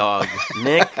 pony dog,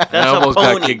 Nick. That's I almost a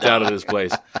pony got kicked dog. out of this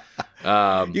place.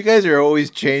 You guys are always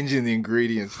changing the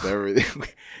ingredients to everything.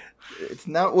 It's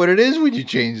not what it is when you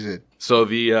change it. So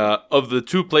the of the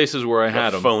two places where I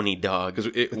had them, Phony dog.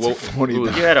 because It's a phony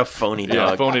dog. You had a phony yeah,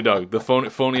 dog. phony dog, the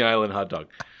phony Island hot dog.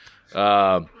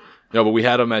 No, but we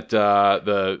had them at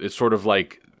it's sort of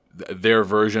like their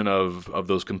version of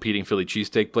those competing Philly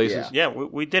cheesesteak places. Yeah. Yeah,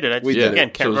 we did it. I We just, did again,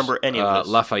 it. can't So it was, remember any of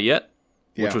this. Lafayette,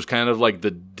 which Yeah. was kind of like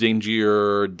the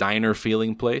dingier diner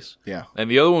feeling place. Yeah. And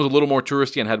the other one was a little more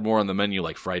touristy and had more on the menu,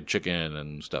 like fried chicken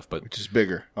and stuff. But Which is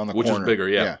bigger on the Which is corner. bigger,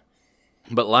 yeah.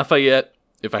 But Lafayette,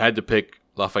 if I had to pick,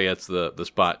 Lafayette's the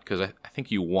spot because I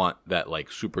think you want that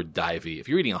like super divey. If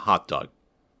you're eating a hot dog,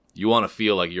 you want to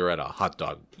feel like you're at a hot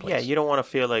dog place. Yeah, you don't want to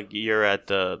feel like you're at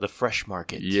the fresh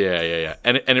market. Yeah.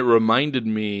 And it reminded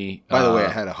me. By the way, I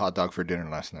had a hot dog for dinner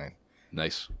last night.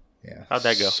 Nice. Yeah. How'd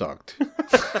that go? Sucked.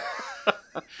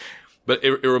 But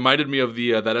it reminded me of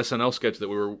the that SNL sketch that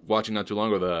we were watching not too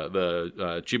long ago,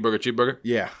 the cheeseburger.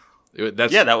 Yeah.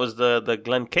 That was the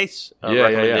Glenn Case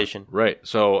recommendation. Right.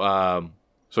 So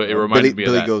it reminded me of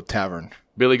Billy that. Goat Tavern.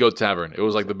 Billy Goat Tavern. It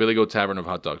was like the Billy Goat Tavern of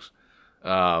hot dogs.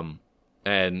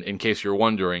 And in case you're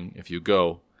wondering, if you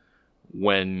go,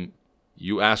 when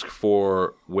you ask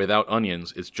for without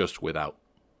onions, it's just without.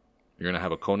 You're gonna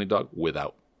have a Coney dog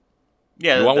without.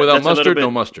 Yeah, You want that- without that's a little mustard? bit-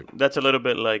 No mustard. That's a little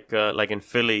bit like in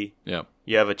Philly, Yeah.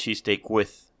 you have a cheesesteak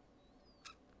with.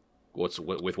 With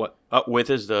what? With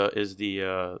is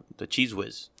the cheese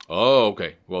whiz. Oh,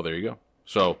 okay. Well, there you go.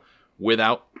 So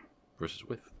without versus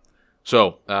with.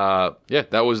 So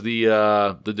that was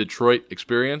the Detroit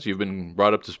experience. You've been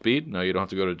brought up to speed. Now you don't have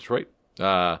to go to Detroit.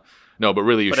 No, but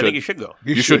really you But should. I think you should go.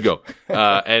 You should go.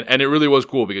 And it really was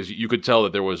cool because you could tell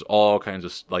that there was all kinds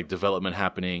of like development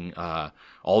happening.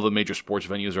 All the major sports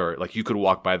venues are like you could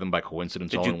walk by them by coincidence.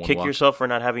 Did all you in one kick walk. yourself for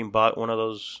not having bought one of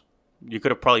those? You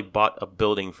could have probably bought a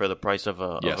building for the price of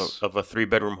a Yes. of a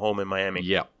 3-bedroom home in Miami.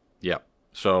 Yeah.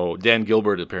 So Dan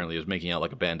Gilbert apparently is making out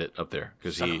like a bandit up there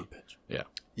because Son he. of a bitch. Yeah,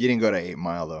 You didn't go to 8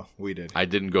 Mile, though. We did. I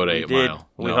didn't go to We 8 did. Mile.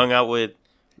 We No. hung out with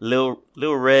Lil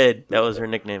Red. That was her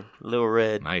nickname. Lil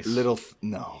Red. Nice.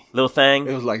 No. Lil Thang.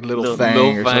 It was like Little Lil Thang Lil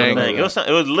or something Thang. like Thang. that.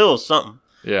 It was Lil something.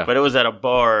 Yeah. But it was at a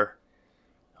bar,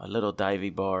 a little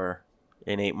divey bar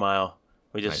in 8 Mile.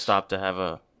 We just Nice. stopped to have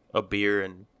a beer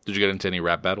and Did you get into any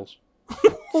rap battles?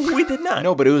 we did not.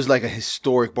 No, but it was like a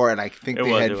historic bar, and I think It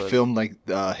they was, had it was. filmed like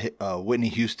Whitney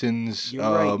Houston's You're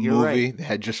right, you're movie. right. They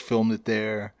had just filmed it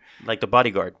there. Like The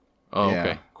Bodyguard. Oh, Yeah.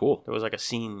 okay. Cool. There was like a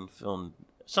scene filmed,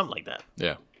 something like that.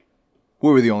 Yeah.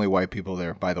 We were the only white people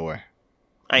there, by the way,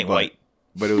 I ain't But- white.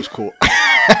 but it was cool.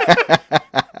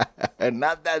 And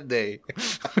not that day.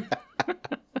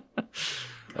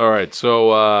 All right.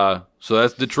 So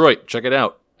that's Detroit. Check it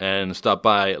out and stop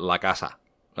by La Casa.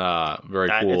 Very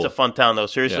cool. It's a fun town, though.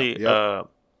 Seriously, Yeah.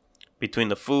 between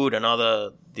the food and all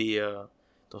the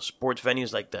those sports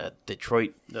venues like the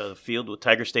Detroit the field with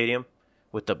Tiger Stadium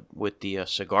with the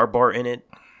cigar bar in it.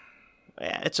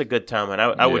 Yeah, it's a good town, man.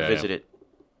 I would Yeah, visit yeah. it.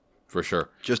 For sure.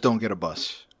 Just don't get a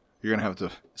bus. You're gonna have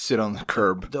to sit on the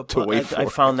curb The- to wait for I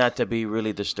it. found that to be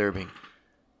really disturbing.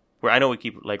 Where I know we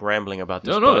keep like rambling about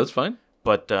this. No, that's fine.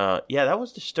 But yeah, that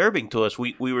was disturbing to us.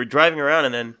 We were driving around,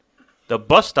 and then the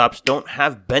bus stops don't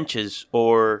have benches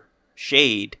or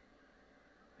shade.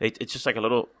 It's just like a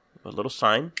little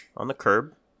sign on the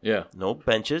curb, Yeah. no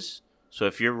benches. So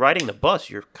if you're riding the bus,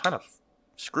 you're kind of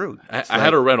screwed. I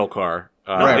had a rental car.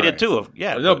 No, Right, we did right. too.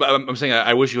 Yeah, No, but I'm saying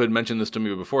I wish you had mentioned this to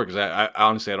me before because I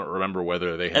honestly I don't remember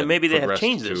whether they had And maybe they have progressed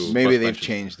changed to this. Maybe bus they've benches.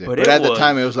 changed it. But But, it at the was-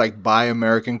 time, it was like buy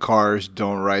American cars,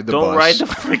 don't ride the bus. don't ride the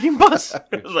freaking bus.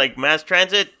 It was like mass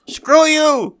transit. Screw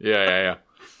you. Yeah.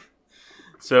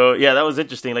 So yeah, that was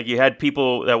interesting. Like you had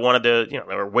people that wanted to,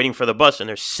 they were waiting for the bus and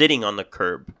they're sitting on the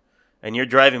curb, and you're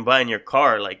driving by in your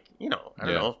car, like I don't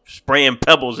Yeah. know, spraying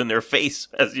pebbles in their face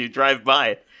as you drive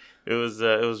by. It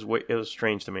was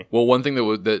strange to me. Well, one thing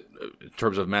that in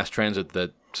terms of mass transit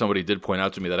that somebody did point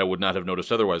out to me that I would not have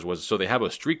noticed otherwise was so they have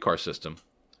a streetcar system,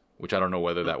 which I don't know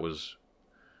whether that was,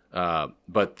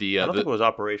 but the I don't think it was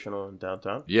operational in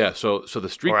downtown. yeah. So the Or I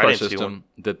streetcar didn't see system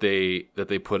that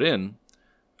they put in,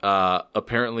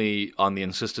 apparently on the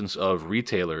insistence of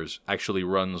retailers, actually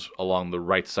runs along the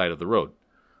right side of the road,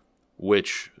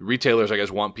 which retailers I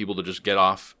guess want people to just get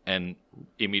off and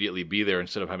immediately be there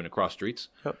instead of having to cross streets.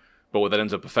 Yep. But what that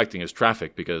ends up affecting is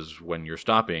traffic, because when you're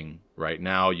stopping right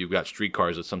now, you've got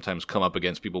streetcars that sometimes come up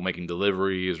against people making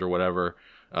deliveries or whatever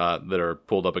that are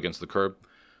pulled up against the curb.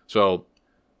 So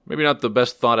maybe not the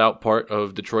best thought out part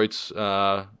of Detroit's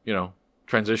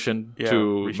transition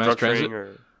to mass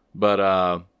transit. But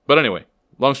anyway,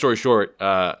 long story short,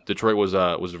 Detroit was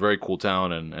a very cool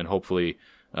town, and hopefully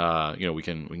we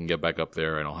can get back up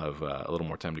there, and I'll have a little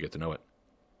more time to get to know it.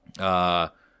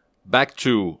 Back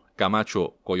to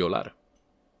Camacho Coyolar.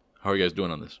 How are you guys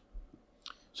doing on this?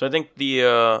 So I think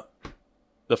the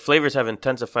flavors have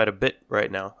intensified a bit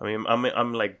right now. I mean,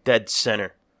 I'm like dead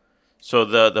center. So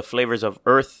the flavors of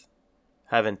earth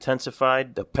have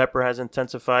intensified. The pepper has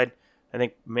intensified. I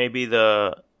think maybe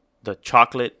the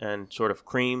chocolate and sort of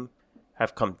cream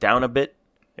have come down a bit.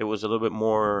 It was a little bit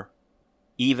more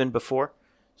even before.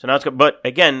 So now it's good. But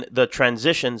again, the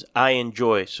transitions I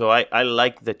enjoy. So I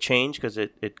like the change because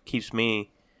it keeps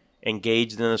me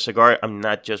engaged in the cigar. I'm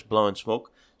not just blowing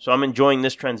smoke. So I'm enjoying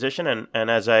this transition, and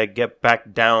as I get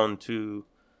back down to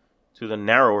the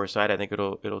narrower side, I think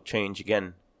it'll change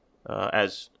again,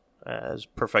 as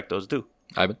perfectos do.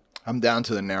 Ivan? I'm down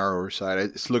to the narrower side.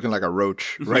 It's looking like a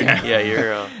roach right now. Yeah,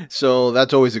 you're. So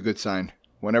that's always a good sign.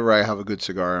 Whenever I have a good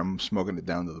cigar, I'm smoking it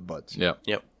down to the butts. Yeah.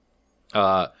 Yep.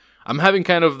 I'm having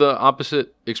kind of the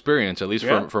opposite experience, at least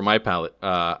Yeah. for my palate.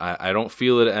 I don't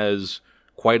feel it as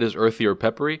quite as earthy or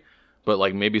peppery, but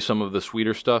like maybe some of the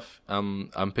sweeter stuff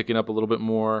I'm picking up a little bit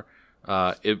more.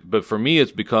 But for me,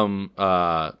 it's become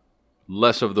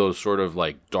less of those sort of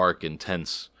like dark,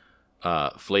 intense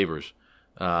flavors.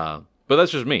 But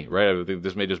that's just me, right? I think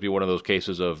this may just be one of those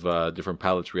cases of different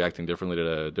palates reacting differently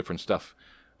to different stuff.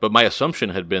 But my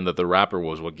assumption had been that the wrapper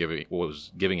was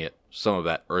giving it some of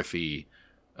that earthy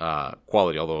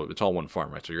quality, although it's all one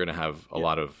farm, right? So you're going to have a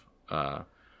lot of...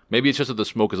 maybe it's just that the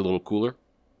smoke is a little cooler.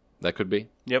 That could be.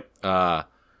 Yep.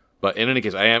 But in any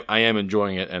case, I am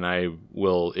enjoying it, and I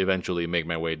will eventually make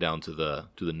my way down to the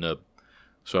nub.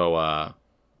 So,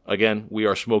 again, we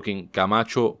are smoking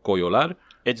Camacho Coyolar.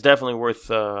 It's definitely worth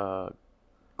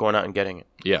going out and getting it.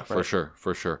 Yeah, Right.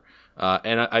 for sure.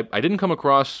 And I didn't come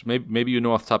across, maybe you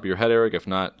know off the top of your head, Eric. If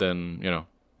not, then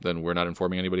we're not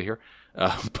informing anybody here.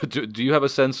 But do you have a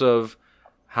sense of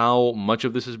how much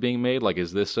of this is being made? Like,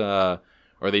 is this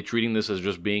are they treating this as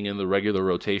just being in the regular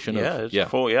rotation? Yeah,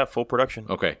 full production.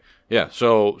 Okay. Yeah.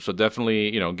 So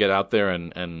definitely, get out there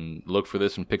and look for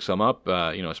this and pick some up.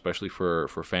 Especially for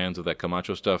fans of that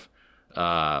Camacho stuff.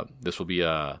 This will be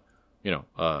a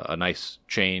nice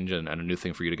change and a new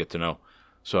thing for you to get to know.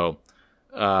 So,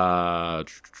 all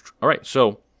right.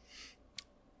 So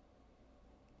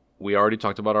we already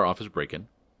talked about our office break-in,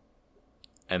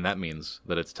 and that means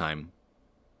that it's time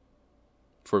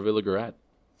for Villiger ad.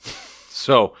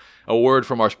 So, a word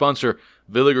from our sponsor,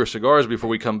 Villiger Cigars, before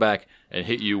we come back and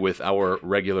hit you with our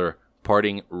regular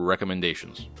parting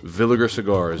recommendations. Villiger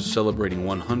Cigars, celebrating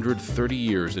 130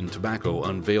 years in tobacco,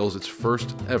 unveils its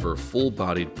first ever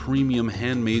full-bodied premium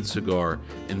handmade cigar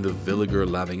in the Villiger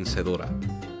La Vencedora.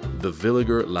 The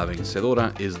Villiger La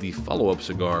Vencedora is the follow-up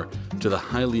cigar to the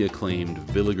highly acclaimed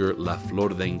Villiger La Flor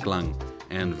de Inclán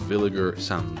and Villiger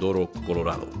Sandoro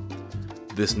Colorado.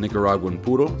 This Nicaraguan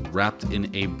puro, wrapped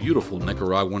in a beautiful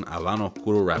Nicaraguan Habano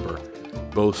Oscuro wrapper,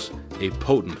 boasts a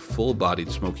potent, full-bodied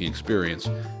smoking experience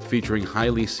featuring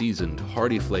highly seasoned,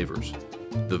 hearty flavors.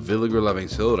 The Villiger La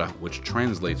Vencedora, which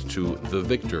translates to the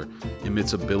Victor,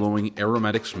 emits a billowing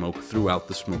aromatic smoke throughout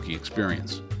the smoking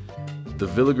experience. The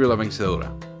Villiger La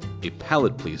Vencedora, a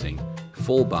palate-pleasing,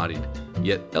 full-bodied,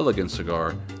 yet elegant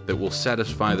cigar that will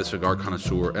satisfy the cigar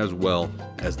connoisseur as well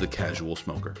as the casual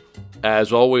smoker.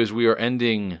 As always, we are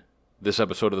ending this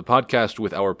episode of the podcast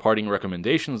with our parting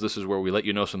recommendations. This is where we let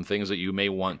you know some things that you may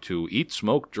want to eat,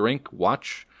 smoke, drink,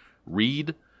 watch,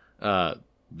 read,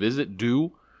 visit,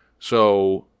 do.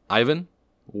 So, Ivan,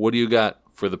 what do you got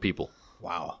for the people?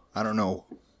 Wow. I don't know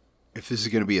if this is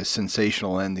going to be a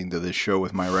sensational ending to this show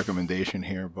with my recommendation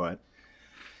here, but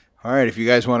all right, if you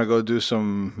guys want to go do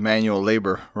some manual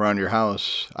labor around your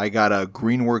house, I got a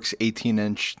Greenworks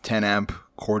 18-inch 10-amp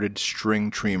corded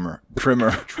string trimmer.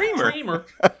 Trimmer.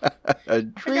 I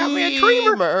got me a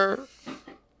trimmer.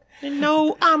 And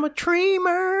no, I'm a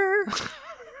trimmer.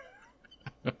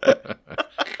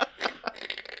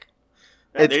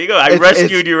 There you go. I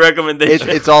rescued your recommendation.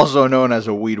 It's also known as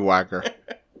a weed whacker.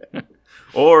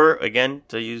 Or, again,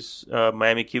 to use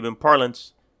Miami Cuban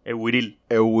parlance, a huiril.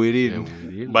 A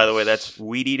weed. By the way, that's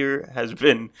weed eater has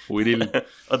been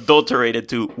adulterated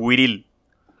to huiril.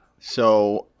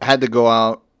 So I had to go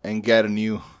out and get a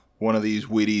new one of these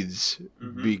weedies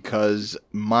because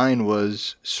mine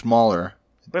was smaller.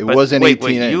 It was an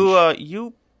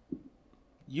 18-inch.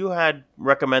 you had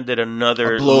recommended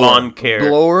another blower. lawn care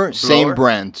blower, same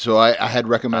brand. So I had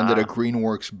recommended a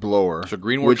Greenworks blower. So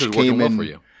Greenworks is working well for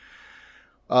you.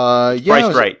 Yeah,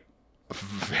 Priced right.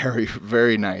 Very,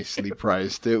 very nicely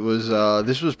priced. It was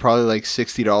this was probably like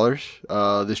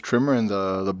 $60. This trimmer and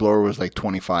the blower was like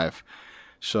 $25.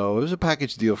 So it was a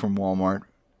package deal from Walmart.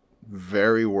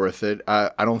 Very worth it.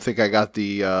 I don't think I got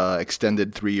the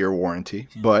extended 3-year warranty,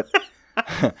 but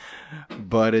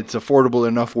but it's affordable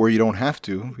enough where you don't have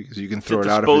to, because you can throw it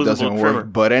out if it doesn't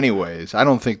work. But anyways, I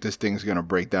don't think this thing's gonna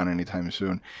break down anytime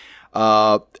soon.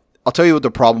 I'll tell you what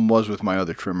the problem was with my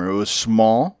other trimmer. It was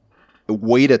small. It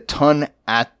weighed a ton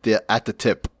at the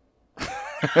tip.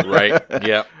 Right.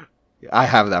 Yeah. I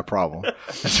have that problem.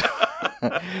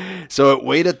 So it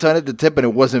weighed a ton at the tip, and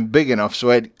it wasn't big enough.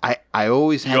 So I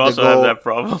always had to go have that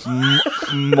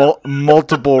problem.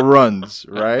 Multiple runs,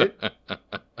 right?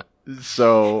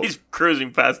 So he's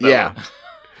cruising past that.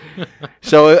 Yeah.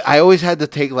 So I always had to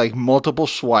take like multiple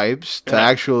swipes to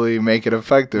actually make it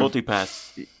effective.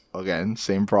 Multi-pass. Again,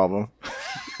 same problem.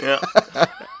 Yeah.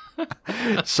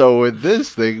 So with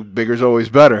this thing, bigger's always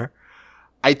better.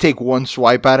 I take one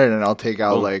swipe at it, and I'll take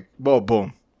out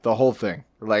boom, the whole thing.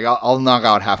 Like I'll knock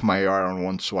out half my yard on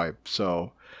one swipe.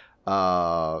 So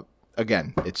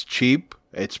again, it's cheap,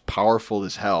 it's powerful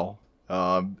as hell.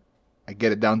 I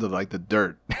get it down to like the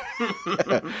dirt,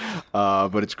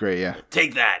 but it's great. Yeah,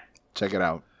 take that. Check it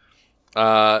out.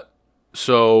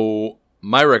 So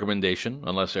my recommendation,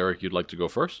 unless Eric, you'd like to go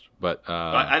first, but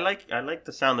I like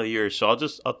the sound of yours, so I'll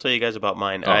tell you guys about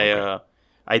mine. Okay.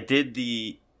 I did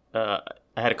I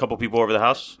had a couple people over the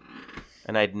house,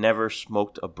 and I'd never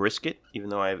smoked a brisket, even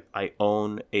though I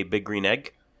own a Big Green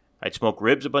Egg. I'd smoked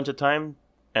ribs a bunch of times,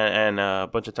 and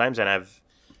I've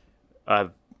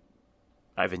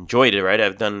enjoyed it.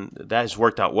 Right, that has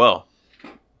worked out well.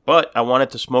 But I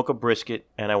wanted to smoke a brisket,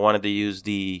 and I wanted to use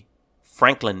the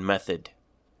Franklin method.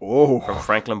 Oh, from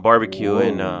Franklin Barbecue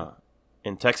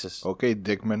in Texas. Okay,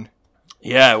 Dickman.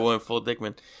 Yeah, I went full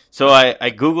Dickman. So I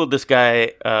Googled this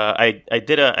guy. I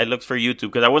looked for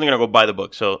YouTube because I wasn't going to go buy the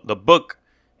book. So the book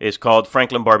is called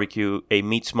Franklin Barbecue, A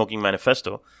Meat Smoking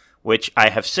Manifesto, which I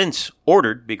have since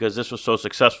ordered because this was so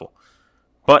successful.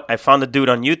 But I found a dude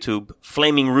on YouTube,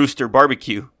 Flaming Rooster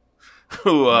Barbecue,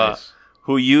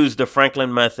 who used the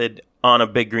Franklin method on a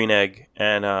Big Green Egg.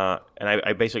 And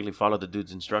I basically followed the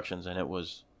dude's instructions, and it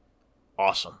was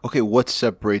awesome. Okay, what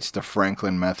separates the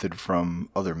Franklin method from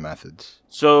other methods?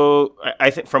 So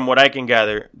I think from what I can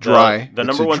gather, the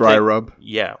number it's a one dry thing, rub.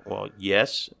 Yeah, well,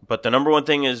 yes, but the number one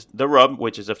thing is the rub,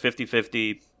 which is a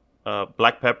 50-50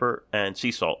 black pepper and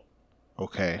sea salt.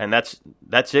 Okay, and that's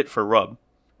it for rub,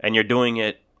 and you're doing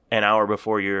it an hour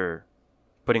before you're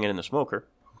putting it in the smoker.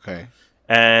 Okay,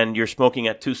 and you're smoking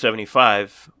at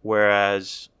 275,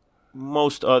 whereas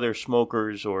most other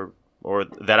smokers or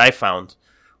that I found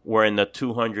were in the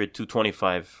 200,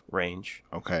 225 range.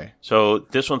 Okay. So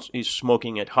this one's he's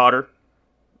smoking it hotter,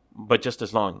 but just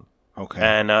as long. Okay.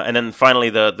 And then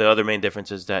finally, the other main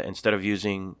difference is that instead of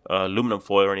using aluminum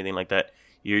foil or anything like that,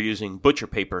 you're using butcher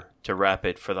paper to wrap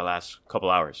it for the last couple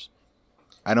hours.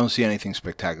 I don't see anything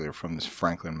spectacular from this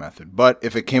Franklin method, but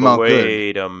if it came out good...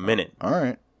 Wait a minute. All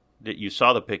right. You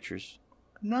saw the pictures.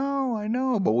 No, I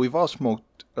know, but we've all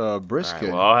smoked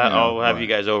brisket. All right, well, I'll have you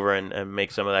guys over and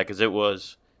make some of that because it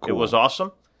was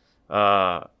awesome.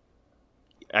 I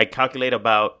calculate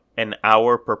about an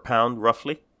hour per pound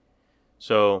roughly.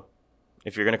 So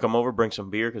if you're going to come over, bring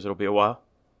some beer because it'll be a while.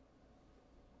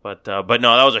 But no,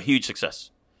 that was a huge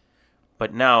success.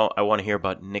 But now I want to hear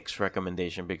about Nick's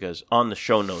recommendation because on the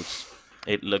show notes,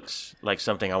 it looks like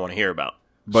something I want to hear about.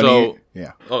 The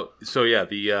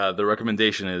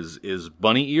recommendation is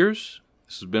bunny ears.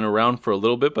 This has been around for a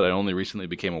little bit, but I only recently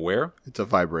became aware. It's a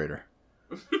vibrator.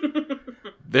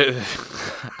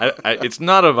 It's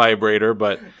not a vibrator,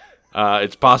 but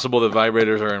it's possible that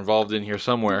vibrators are involved in here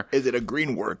somewhere. Is it a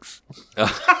Greenworks?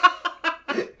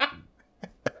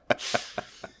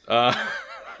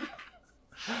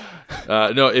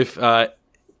 No,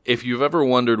 if you've ever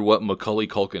wondered what Macaulay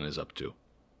Culkin is up to.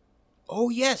 Oh,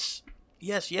 yes.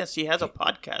 Yes, he has a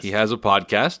podcast. He has a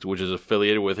podcast, which is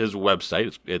affiliated with his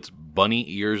website. It's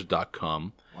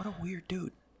bunnyears.com. What a weird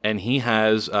dude. And he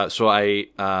has, I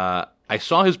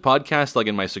saw his podcast like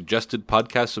in my suggested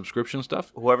podcast subscription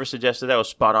stuff. Whoever suggested that was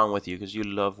spot on with you because you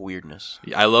love weirdness.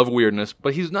 Yeah, I love weirdness,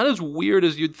 but he's not as weird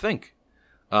as you'd think.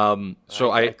 I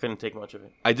couldn't take much of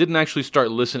it. I didn't actually start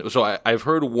listening. So I've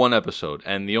heard one episode,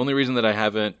 and the only reason that I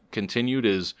haven't continued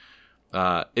is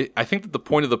I think that the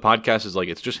point of the podcast is like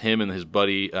it's just him and his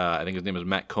buddy. I think his name is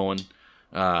Matt Cohen.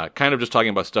 Kind of just talking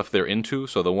about stuff they're into.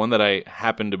 So the one that I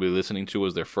happened to be listening to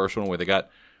was their first one where they got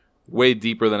way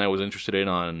deeper than I was interested in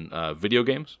on video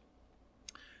games.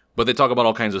 But they talk about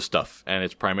all kinds of stuff, and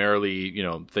it's primarily,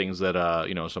 things that,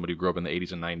 somebody who grew up in the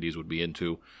 80s and 90s would be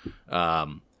into.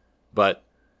 But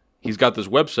he's got this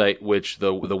website, which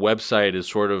the website is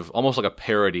sort of almost like a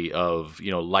parody of,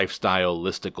 lifestyle,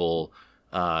 listicle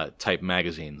type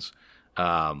magazines.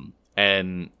 And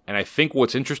I think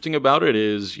what's interesting about it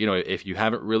is, if you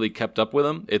haven't really kept up with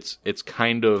him, it's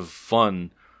kind of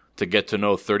fun to get to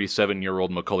know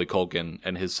 37-year-old Macaulay Culkin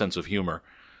and his sense of humor.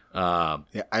 Yeah,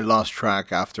 I lost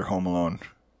track after Home Alone.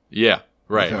 Yeah,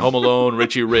 right. Home Alone,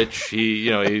 Richie Rich,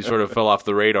 he sort of fell off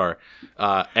the radar.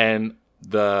 And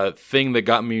the thing that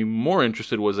got me more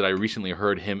interested was that I recently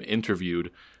heard him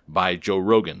interviewed by Joe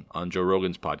Rogan on Joe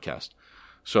Rogan's podcast.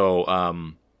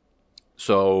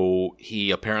 So he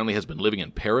apparently has been living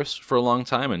in Paris for a long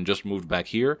time and just moved back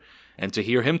here. And to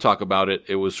hear him talk about it,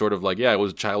 it was sort of like, yeah, I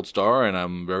was a child star, and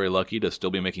I'm very lucky to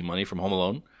still be making money from Home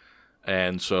Alone.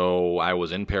 And so I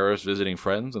was in Paris visiting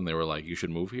friends, and they were like, you should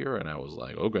move here. And I was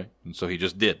like, okay. And so he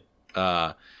just did.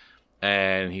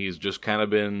 And he's just kind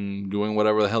of been doing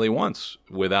whatever the hell he wants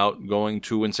without going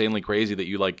too insanely crazy that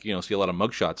you see a lot of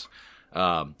mugshots.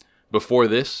 Before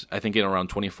this, I think in around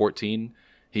 2014,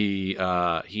 he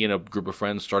and a group of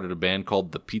friends started a band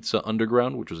called the Pizza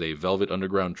Underground, which was a Velvet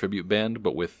Underground tribute band,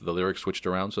 but with the lyrics switched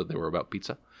around so they were about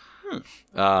pizza.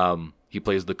 He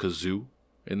plays the kazoo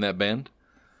in that band.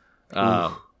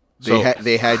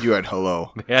 They had you at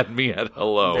hello. They had me at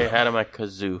hello. They had him at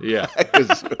kazoo. Yeah.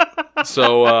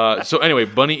 So anyway,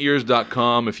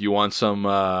 bunnyears.com if you want some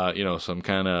some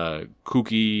kind of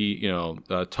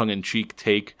kooky, tongue-in-cheek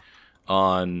take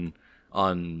on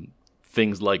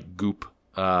things like Goop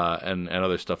and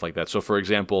other stuff like that. So for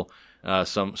example,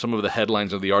 some of the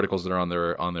headlines of the articles that are on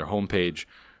their homepage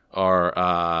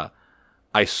are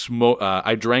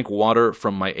I drank water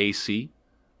from my AC.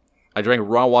 I drank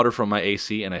raw water from my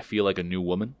AC and I feel like a new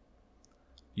woman.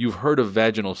 You've heard of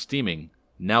vaginal steaming.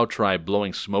 Now try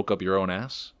blowing smoke up your own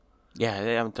ass.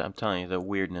 Yeah, I'm telling you, the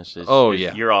weirdness is...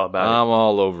 Yeah. You're all about it. I'm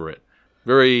all over it.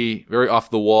 Very, very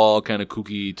off the wall, kind of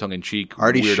kooky, tongue-in-cheek.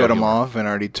 Already shut him off and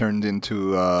already turned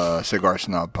into a Cigar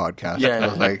Snob podcast. Yeah. I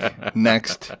was like,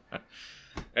 next.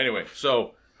 Anyway,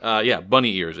 so,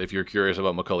 bunny ears, if you're curious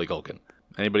about Macaulay Culkin.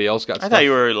 Anybody else got I stuff? thought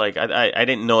you were like... I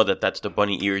didn't know that's the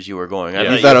bunny ears you were going.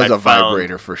 Yeah. You thought it was a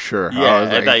vibrator for sure. Yeah, I was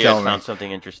like, I thought you tell had me, found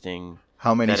something interesting.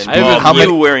 how many That speeds? involved How you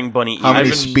many, wearing bunny ears. how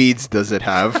many speeds does it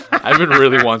have? Ivan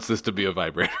really wants this to be a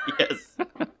vibrator. Yes.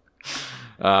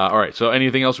 All right, so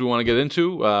anything else we want to get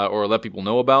into or let people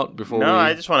know about before we... No,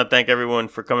 I just want to thank everyone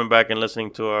for coming back and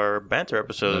listening to our banter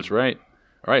episode. That's right.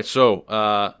 All right,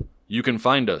 so you can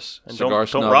find us. And Cigar don't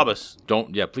Snob. rob us.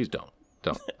 Please don't.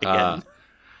 Again.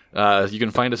 You can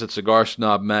find us at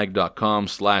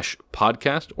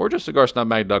cigarsnobmag.com/podcast or just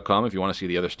cigarsnobmag.com if you want to see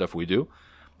the other stuff we do.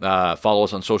 Follow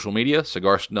us on social media,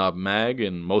 Cigar Snob Mag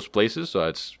in most places. So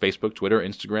it's Facebook, Twitter,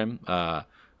 Instagram,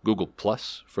 Google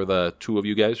Plus for the two of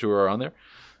you guys who are on there.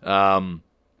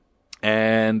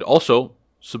 And also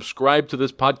subscribe to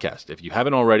this podcast. If you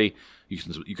haven't already,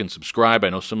 you can subscribe. I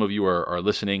know some of you are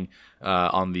listening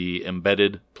on the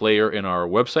embedded player in our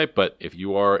website, but if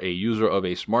you are a user of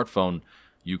a smartphone,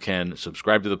 you can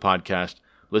subscribe to the podcast,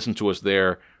 listen to us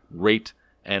there, rate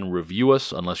and review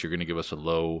us, unless you're going to give us a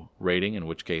low rating, in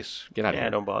which case, get out of Yeah,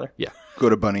 here. don't bother. Yeah. Go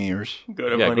to Bunny Ears. Go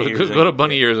to Yeah, bunny ears. go to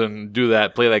Bunny Ears and do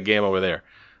that. Play that game over there.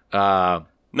 No,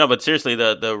 but seriously,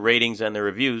 the ratings and the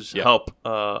reviews Yeah. help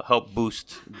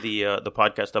boost the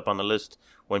podcast up on the list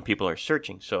when people are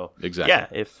searching. So Exactly. yeah,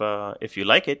 if you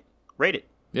like it, rate it.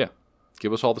 Yeah.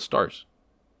 Give us all the stars.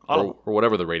 All Or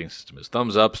whatever the rating system is.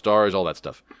 Thumbs up, stars, all that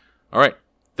stuff. All right.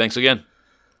 Thanks again.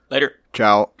 later.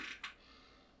 Ciao.